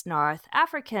East, North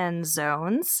African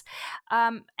zones.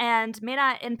 And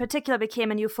MENA in particular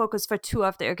became a new focus for 2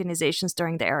 of the organizations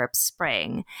during the Arab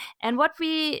Spring. And what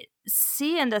we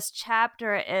see in this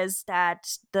chapter is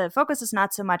that the focus is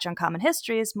not so much on common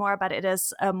history, it's more about it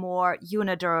is a more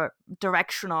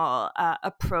unidirectional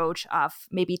approach of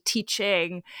maybe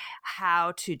teaching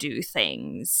how to do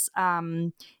things.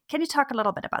 Can you talk a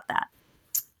little bit about that?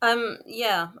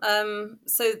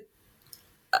 So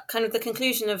kind of the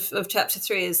conclusion of chapter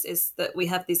 3 is that we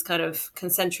have these kind of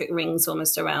concentric rings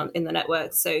almost around in the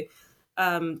network. So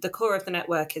the core of the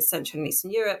network is Central and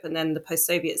Eastern Europe, and then the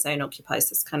post-Soviet zone occupies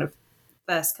this kind of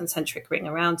first concentric ring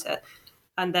around it.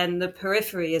 And then the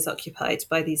periphery is occupied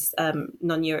by these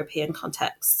non-European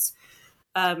contexts.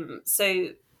 So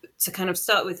to kind of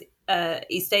start with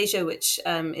East Asia, which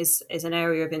is an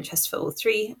area of interest for all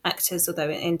 3 actors,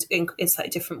 although in slightly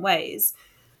different ways,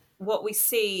 what we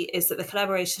see is that the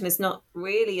collaboration is not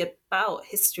really about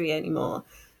history anymore.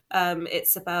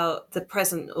 It's about the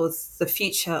present or the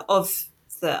future of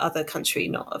the other country,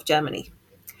 not of Germany.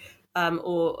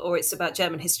 Or it's about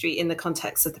German history in the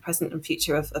context of the present and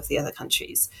future of the other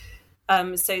countries.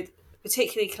 So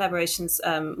particularly collaborations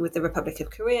with the Republic of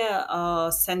Korea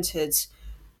are centered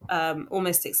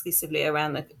almost exclusively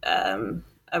around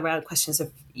around questions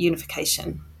of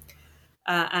unification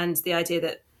and the idea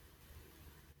that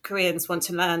Koreans want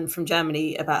to learn from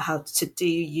Germany about how to do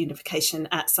unification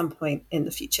at some point in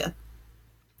the future.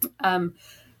 So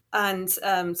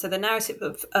the narrative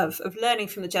of learning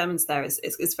from the Germans there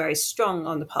is very strong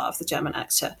on the part of the German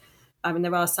actor. I mean,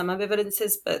 there are some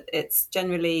ambivalences, but it's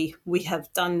generally, we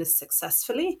have done this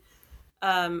successfully,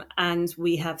 and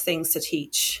we have things to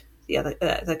teach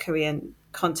the Korean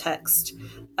context,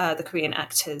 the Korean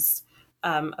actors,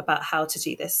 about how to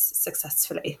do this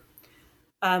successfully.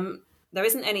 There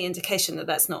isn't any indication that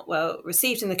that's not well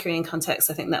received in the Korean context.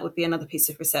 I think that would be another piece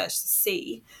of research to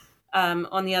see.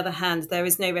 On the other hand, there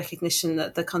is no recognition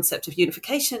that the concept of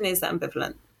unification is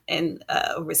ambivalent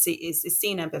or is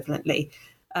seen ambivalently,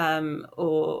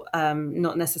 or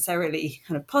not necessarily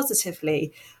kind of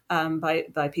positively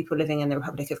by people living in the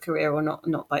Republic of Korea, or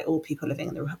not by all people living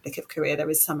in the Republic of Korea. There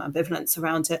is some ambivalence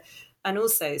around it, and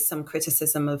also some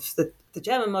criticism of the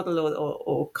German model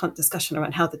or discussion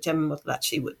around how the German model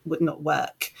actually would not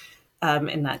work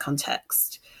in that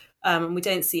context. We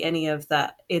don't see any of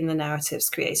that in the narratives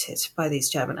created by these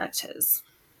German actors.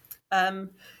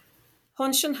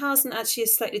 Hohenschönhausen actually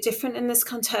is slightly different in this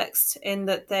context, in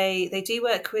that they do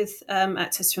work with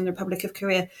actors from the Republic of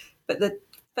Korea, but the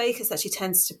focus actually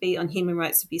tends to be on human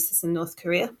rights abuses in North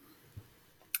Korea.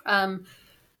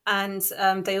 And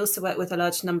they also work with a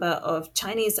large number of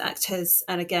Chinese actors.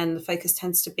 And again, the focus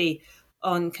tends to be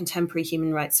on contemporary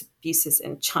human rights abuses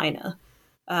in China,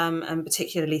 and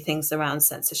particularly things around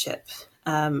censorship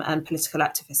and political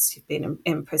activists who've been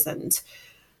imprisoned.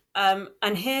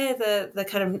 And here the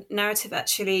kind of narrative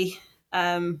actually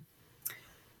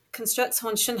constructs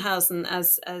Hohenschönhausen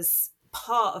as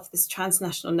part of this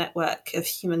transnational network of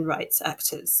human rights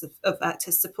actors, of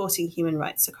actors supporting human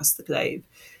rights across the globe.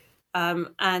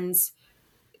 And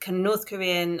kind of North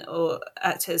Korean or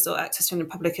actors from the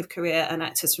Republic of Korea and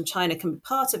actors from China can be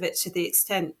part of it to the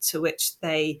extent to which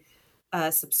they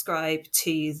subscribe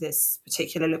to this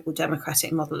particular liberal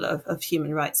democratic model of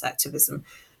human rights activism.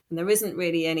 And there isn't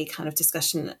really any kind of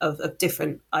discussion of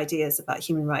different ideas about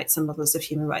human rights and models of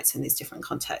human rights in these different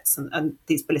contexts, and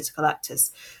these political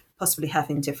actors possibly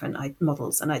having different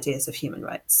models and ideas of human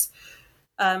rights.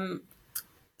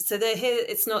 So they're here.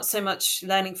 It's not so much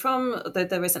learning from, though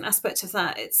there is an aspect of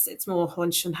that. It's more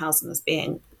Hohenschönhausen as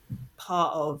being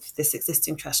part of this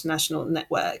existing transnational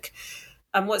network.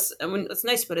 And what's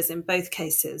notable is in both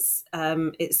cases,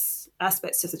 it's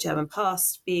aspects of the German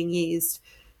past being used,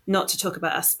 not to talk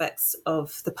about aspects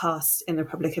of the past in the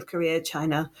Republic of Korea,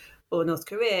 China, or North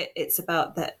Korea. It's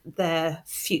about their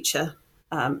future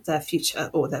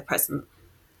or their present.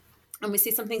 And we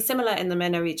see something similar in the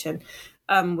MENA region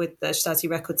with the Stasi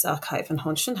Records Archive and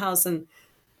Hohenschönhausen,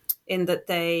 in that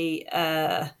they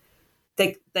are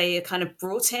kind of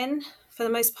brought in, for the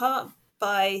most part,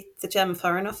 by the German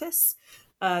Foreign Office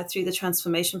through the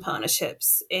transformation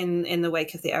partnerships in the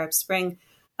wake of the Arab Spring,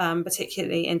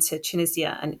 particularly into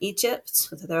Tunisia and Egypt,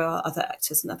 although there are other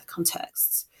actors in other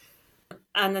contexts.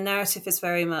 And the narrative is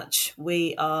very much,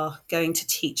 we are going to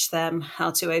teach them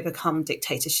how to overcome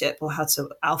dictatorship, or how to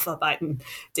Alpha-Biden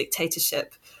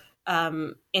dictatorship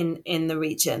in the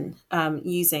region,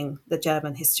 using the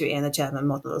German history and the German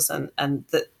models, and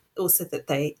that also that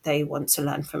they want to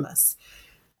learn from us.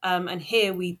 And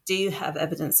here we do have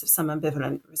evidence of some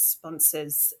ambivalent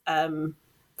responses on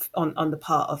the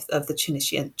part of the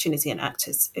Tunisian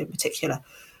actors in particular,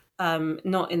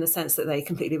 not in the sense that they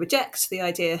completely reject the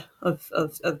idea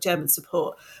of German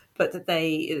support, but that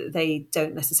they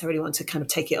don't necessarily want to kind of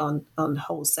take it on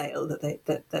wholesale,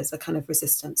 that there's a kind of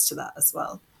resistance to that as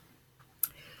well.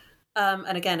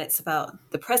 And again, it's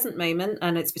about the present moment,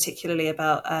 and it's particularly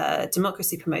about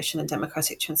democracy promotion and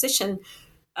democratic transition,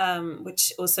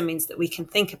 which also means that we can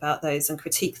think about those and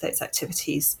critique those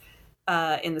activities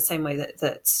in the same way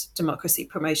that democracy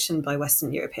promotion by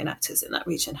Western European actors in that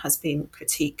region has been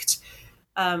critiqued.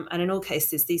 And in all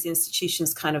cases, these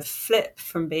institutions kind of flip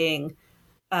from being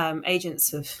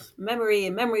agents of memory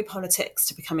and memory politics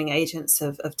to becoming agents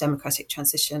of democratic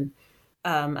transition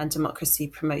and democracy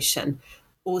promotion,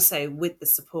 also with the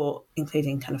support,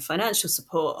 including kind of financial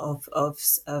support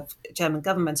of German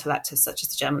governmental actors such as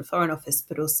the German Foreign Office,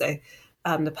 but also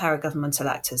the para-governmental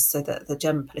actors, so that the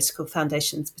German political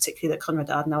foundations, particularly the Konrad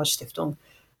Adenauer Stiftung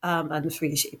and the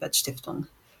Friedrich Ebert Stiftung.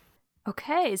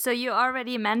 Okay, so you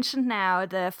already mentioned now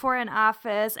the Foreign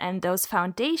Office and those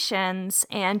foundations,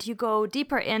 and you go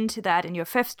deeper into that in your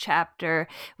 5th chapter,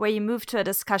 where you move to a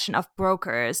discussion of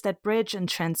brokers that bridge and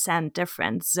transcend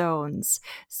different zones.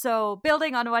 So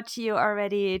building on what you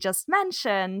already just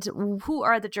mentioned, who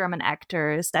are the German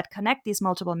actors that connect these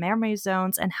multiple memory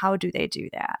zones, and how do they do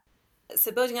that?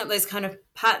 So building up those kind of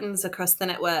patterns across the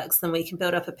networks, then we can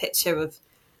build up a picture of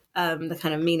the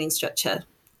kind of meaning structure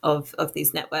of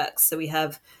these networks. So we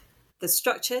have the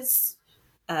structures,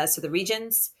 so the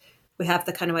regions. We have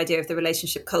the kind of idea of the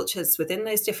relationship cultures within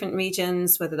those different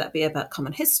regions, whether that be about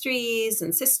common histories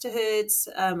and sisterhoods,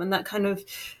 and that kind of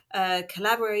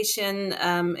collaboration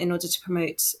in order to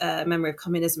promote memory of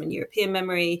communism and European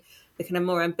memory, the kind of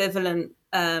more ambivalent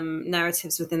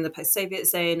narratives within the post-Soviet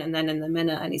zone, and then in the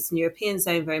MENA and Eastern European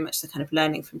zone, very much the kind of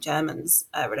learning from Germans'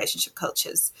 relationship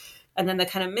cultures. And then the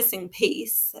kind of missing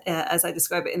piece, as I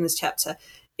describe it in this chapter,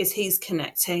 is who's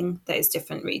connecting those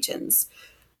different regions.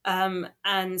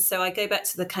 And so I go back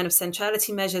to the kind of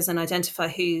centrality measures and identify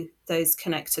who those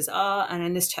connectors are. And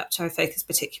in this chapter, I focus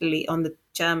particularly on the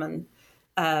German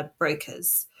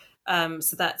brokers.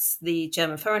 So that's the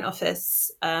German Foreign Office,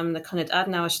 the Konrad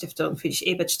Adenauer Stiftung, Friedrich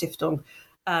Ebert Stiftung,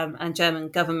 and German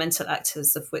governmental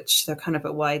actors, of which there are kind of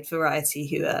a wide variety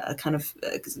who are kind of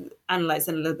analysed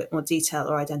in a little bit more detail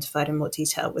or identified in more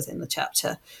detail within the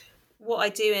chapter. What I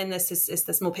do in this is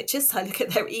there's more pictures. I look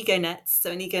at their ego nets. So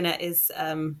an ego net is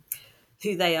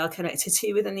who they are connected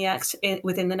to within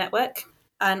the network,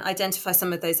 and identify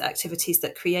some of those activities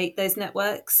that create those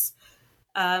networks.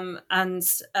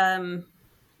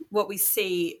 What we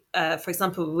see, for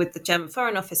example, with the German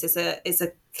Foreign Office is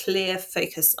a clear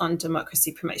focus on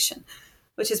democracy promotion,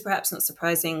 which is perhaps not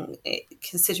surprising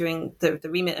considering the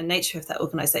remit and nature of that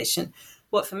organisation.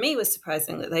 What for me was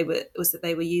surprising that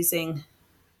they were using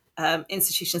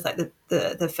institutions like the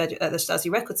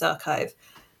Stasi Records Archive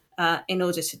in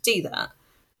order to do that,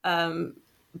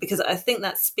 because I think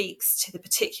that speaks to the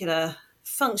particular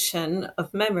function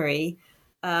of memory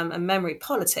and memory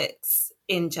politics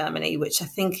in Germany, which I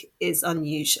think is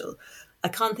unusual. I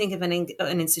can't think of an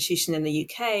institution in the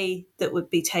UK that would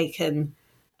be taken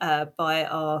by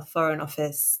our Foreign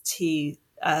Office to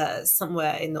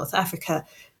somewhere in North Africa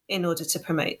in order to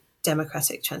promote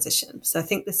democratic transition. So I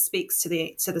think this speaks to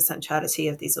the centrality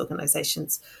of these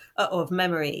organizations, of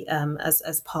memory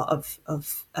as part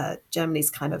of Germany's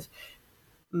kind of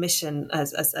mission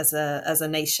as a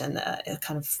nation.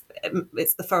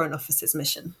 It's the Foreign Office's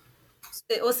mission.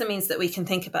 It also means that we can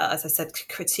think about, as I said,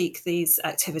 critique these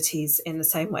activities in the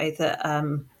same way that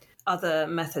other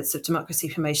methods of democracy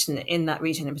promotion in that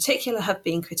region in particular have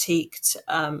been critiqued,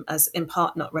 as in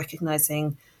part not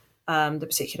recognizing the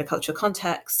particular cultural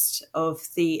context of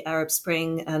the Arab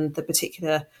Spring and the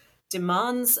particular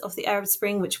demands of the Arab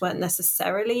Spring, which weren't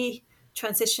necessarily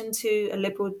transition to a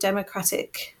liberal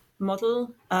democratic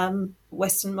model,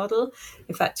 Western model.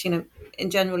 In fact, in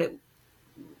general, it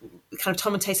kind of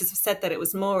commentators have said that it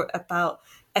was more about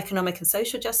economic and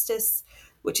social justice,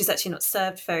 which is actually not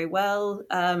served very well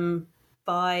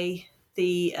by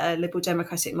the liberal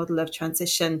democratic model of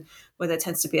transition, where there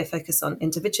tends to be a focus on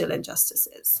individual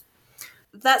injustices.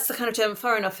 That's the kind of German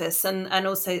Foreign Office, and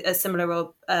also a similar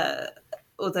role,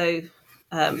 although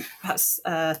perhaps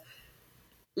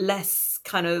less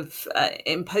kind of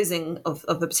imposing of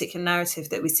a particular narrative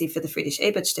that we see for the Friedrich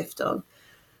Ebert Stiftung.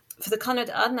 For the Konrad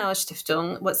Adenauer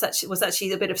Stiftung, was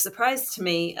actually a bit of a surprise to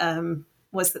me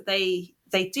was that they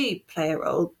do play a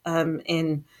role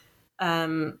in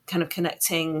kind of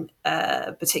connecting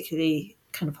particularly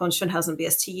kind of Hohenschönhausen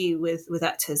BSTU with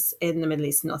actors in the Middle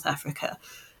East and North Africa.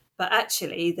 But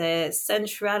actually their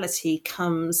centrality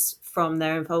comes from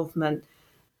their involvement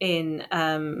in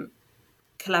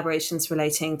collaborations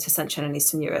relating to Central and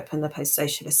Eastern Europe and the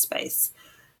post-socialist space.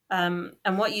 And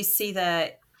what you see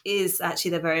there is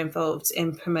actually they're very involved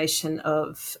in promotion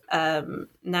of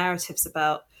narratives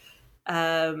about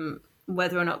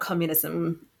whether or not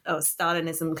communism or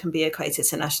Stalinism can be equated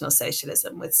to National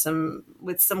Socialism, with some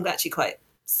actually quite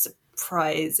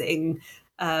surprising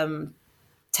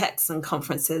texts and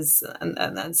conferences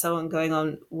and so on going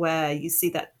on, where you see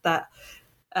that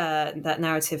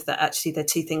narrative that actually the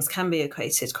two things can be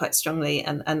equated quite strongly,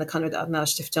 and the Konrad Adenauer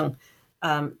Stiftung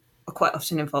are quite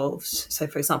often involved. So,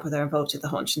 for example, they're involved with the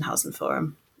Hohenschönhausen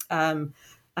Forum,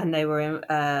 and they were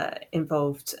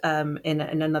involved in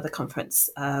another conference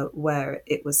where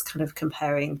it was kind of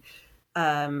comparing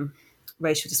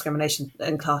racial discrimination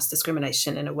and class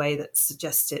discrimination in a way that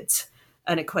suggested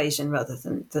an equation rather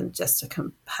than just a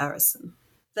comparison.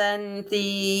 Then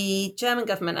the German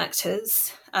government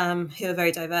actors, who are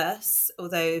very diverse,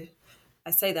 although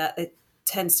I say that it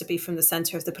tends to be from the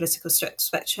centre of the political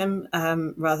spectrum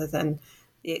rather than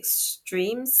the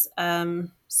extremes.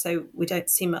 So we don't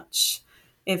see much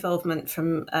involvement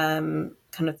from kind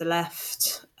of the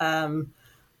left. Or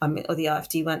the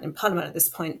AfD weren't in parliament at this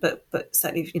point, but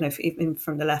certainly, even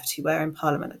from the left who were in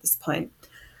parliament at this point.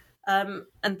 And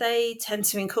they tend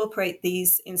to incorporate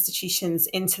these institutions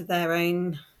into their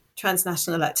own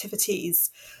transnational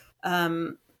activities,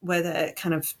 where they're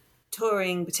kind of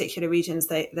touring particular regions.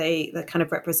 They're kind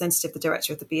of representative, the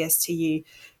director of the BSTU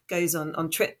goes on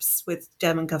trips with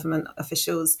German government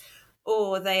officials,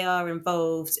 or they are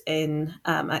involved in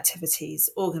activities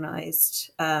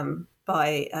organised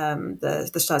by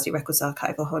the Stasi Records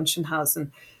Archive or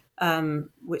Hohenschönhausen,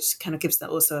 which kind of gives them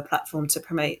also a platform to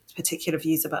promote particular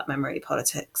views about memory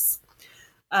politics.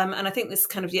 And I think this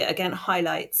kind of, yet again,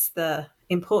 highlights the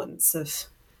importance of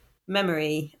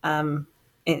memory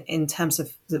in terms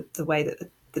of the way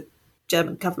that the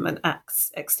German government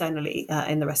acts externally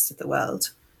in the rest of the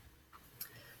world.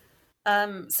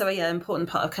 So, important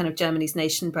part of kind of Germany's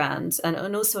nation brand,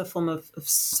 and also a form of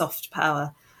soft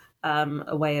power,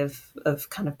 a way of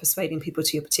kind of persuading people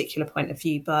to your particular point of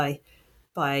view by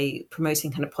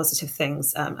promoting kind of positive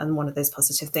things. And one of those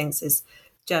positive things is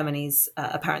Germany's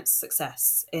apparent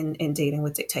success in dealing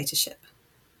with dictatorship.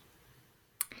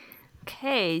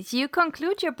 Okay, you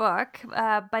conclude your book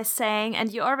by saying,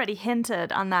 and you already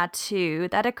hinted on that too,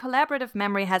 that a collaborative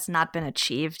memory has not been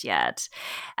achieved yet.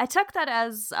 I took that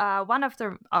as one of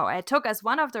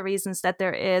the reasons that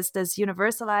there is this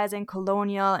universalizing,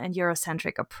 colonial, and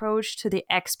Eurocentric approach to the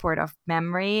export of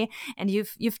memory. And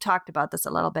you've talked about this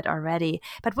a little bit already.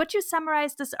 But would you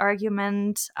summarize this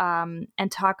argument and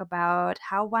talk about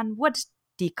how one would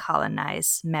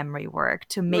decolonize memory work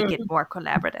to make it more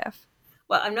collaborative?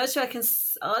 Well, I'm not sure I can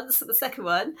answer the second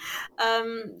one.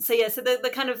 So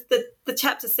the kind of the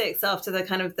chapter 6 after the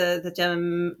kind of the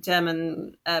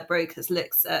German brokers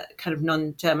looks at kind of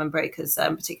non-German brokers,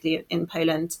 particularly in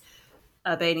Poland,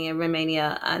 Albania,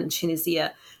 Romania, and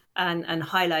Tunisia, and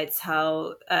highlights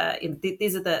how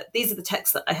these are the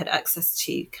texts that I had access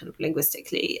to kind of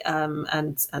linguistically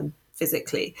and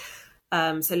physically.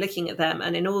 So looking at them,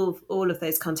 and in all of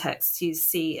those contexts, you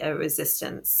see a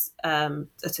resistance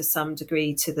to some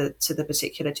degree to the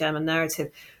particular German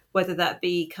narrative, whether that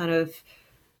be kind of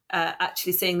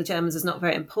actually seeing the Germans as not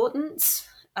very important,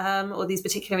 or these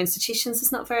particular institutions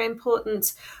as not very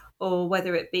important, or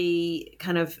whether it be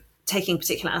kind of taking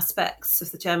particular aspects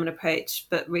of the German approach,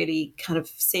 but really kind of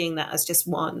seeing that as just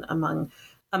one among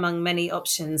many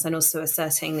options, and also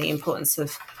asserting the importance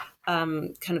of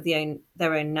kind of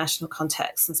their own national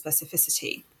context and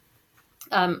specificity.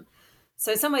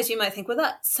 So in some ways you might think, well,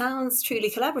 that sounds truly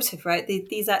collaborative, right?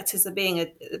 These actors are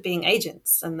being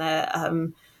agents, and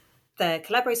they're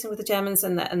collaborating with the Germans,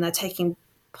 and they're taking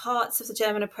parts of the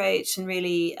German approach and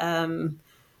really kind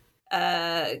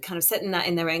of setting that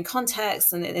in their own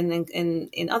context and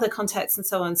in other contexts and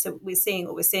so on. So what we're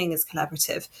seeing is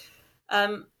collaborative.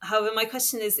 However, my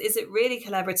question is it really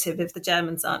collaborative if the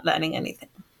Germans aren't learning anything,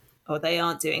 or they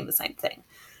aren't doing the same thing?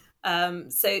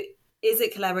 So is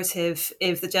it collaborative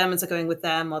if the Germans are going with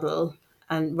their model,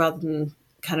 and rather than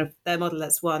kind of their model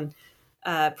as one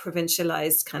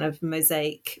provincialized kind of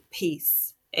mosaic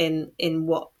piece in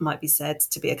what might be said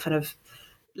to be a kind of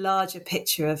larger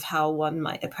picture of how one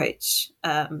might approach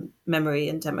memory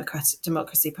and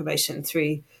democracy promotion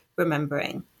through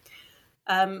remembering?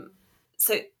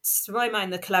 So to my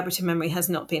mind, the collaborative memory has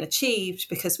not been achieved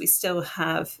because we still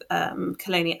have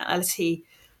coloniality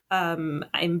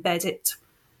embedded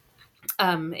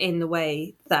in the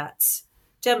way that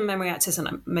German memory actors,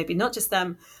 and maybe not just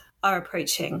them, are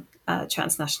approaching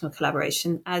transnational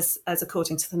collaboration as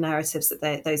according to the narratives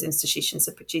that those institutions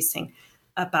are producing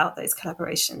about those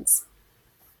collaborations.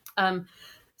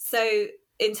 So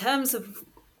in terms of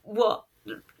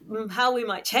how we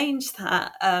might change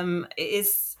that, it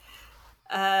is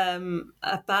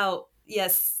about,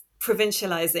 yes,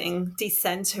 provincializing,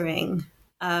 decentering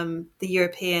the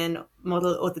European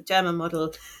model or the German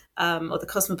model or the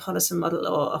cosmopolitan model,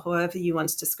 or however you want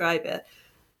to describe it.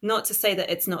 Not to say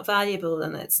that it's not valuable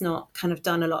and it's not kind of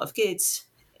done a lot of good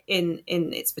in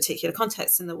its particular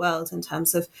context in the world in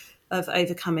terms of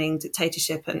overcoming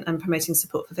dictatorship and promoting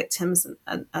support for victims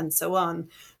and so on.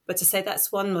 But to say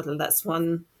that's one model, that's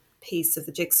one piece of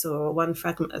the jigsaw or one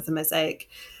fragment of the mosaic,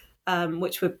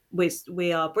 which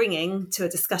we are bringing to a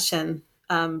discussion,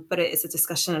 but it is a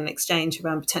discussion and exchange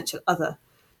around potential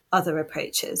other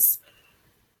approaches.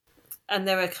 And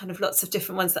there are kind of lots of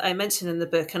different ones that I mentioned in the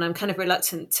book, and I'm kind of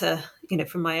reluctant to,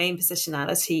 from my own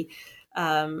positionality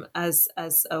as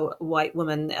a white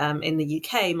woman in the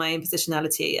UK, my own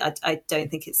positionality, I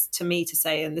don't think it's to me to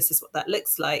say, and this is what that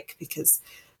looks like, because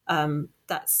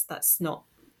that's not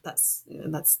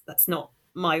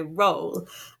my role.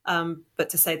 But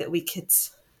to say that we could,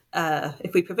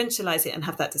 if we provincialize it and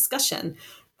have that discussion,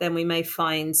 then we may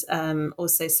find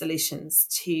also solutions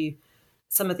to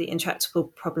some of the intractable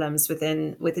problems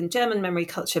within German memory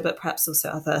culture, but perhaps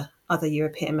also other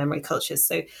European memory cultures.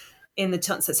 So in the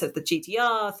context of the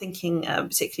GDR, thinking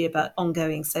particularly about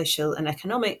ongoing social and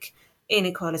economic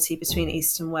inequality between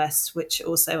East and West, which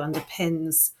also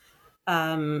underpins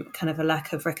kind of a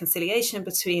lack of reconciliation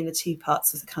between the two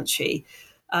parts of the country,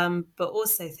 but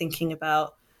also thinking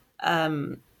about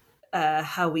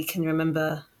how we can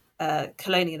remember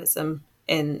colonialism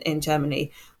in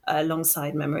Germany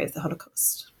alongside memory of the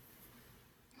Holocaust.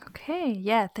 Okay,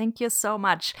 yeah, thank you so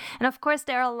much. And of course,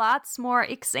 there are lots more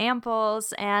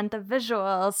examples and the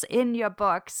visuals in your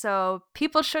book. So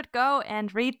people should go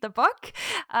and read the book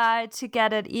to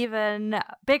get an even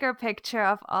bigger picture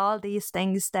of all these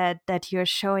things that you're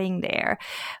showing there.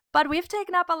 But we've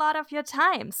taken up a lot of your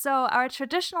time. So our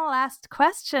traditional last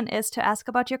question is to ask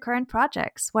about your current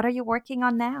projects. What are you working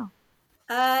on now?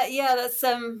 Yeah, that's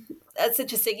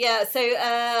interesting. Yeah, so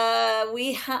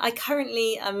I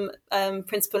currently am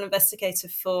principal investigator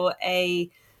for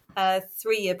a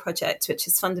 3-year project, which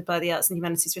is funded by the Arts and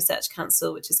Humanities Research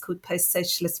Council, which is called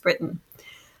Post-Socialist Britain.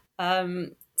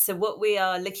 So what we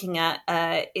are looking at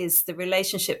is the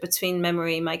relationship between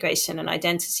memory, migration, and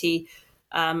identity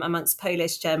amongst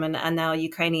Polish, German, and now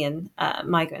Ukrainian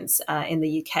migrants in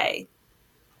the UK.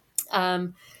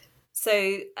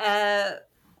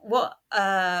 What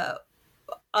I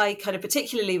kind of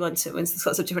particularly want to, there's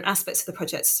lots of different aspects of the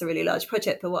project, it's a really large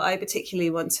project, but what I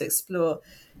particularly want to explore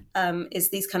is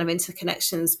these kind of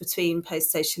interconnections between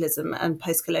post-socialism and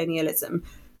post-colonialism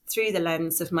through the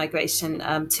lens of migration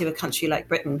to a country like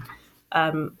Britain,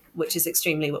 which is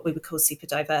extremely what we would call super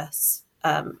diverse,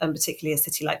 and particularly a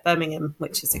city like Birmingham,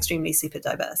 which is extremely super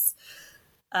diverse.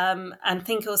 And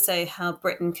think also how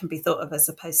Britain can be thought of as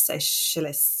a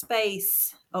post-socialist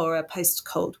space or a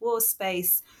post-Cold War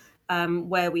space,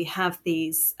 where we have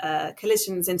these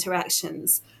collisions,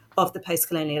 interactions of the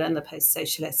post-colonial and the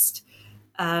post-socialist,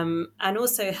 and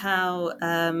also how.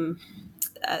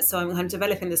 So I'm kind of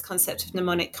developing this concept of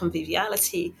mnemonic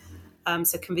conviviality.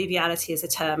 So conviviality is a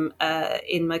term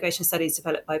in migration studies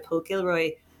developed by Paul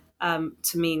Gilroy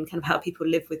to mean kind of how people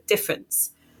live with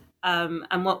difference.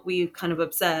 And what we've kind of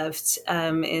observed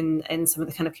in some of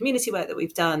the kind of community work that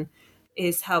we've done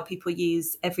is how people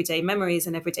use everyday memories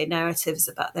and everyday narratives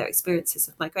about their experiences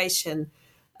of migration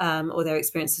or their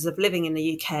experiences of living in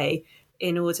the UK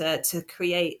in order to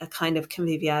create a kind of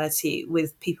conviviality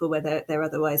with people where there are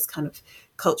otherwise kind of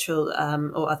cultural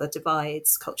or other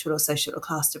divides, cultural or social or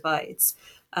class divides.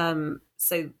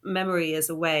 So memory is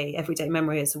a way, everyday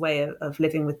memory is a way of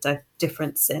living with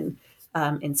difference in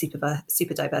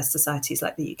super diverse societies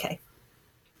like the UK.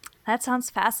 That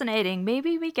sounds fascinating.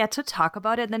 Maybe we get to talk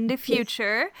about it in the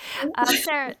future.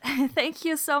 Sarah, thank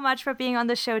you so much for being on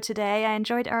the show today. I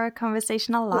enjoyed our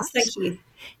conversation a lot. Yes, thank you.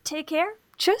 Take care.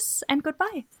 Tschüss and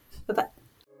goodbye. Bye-bye.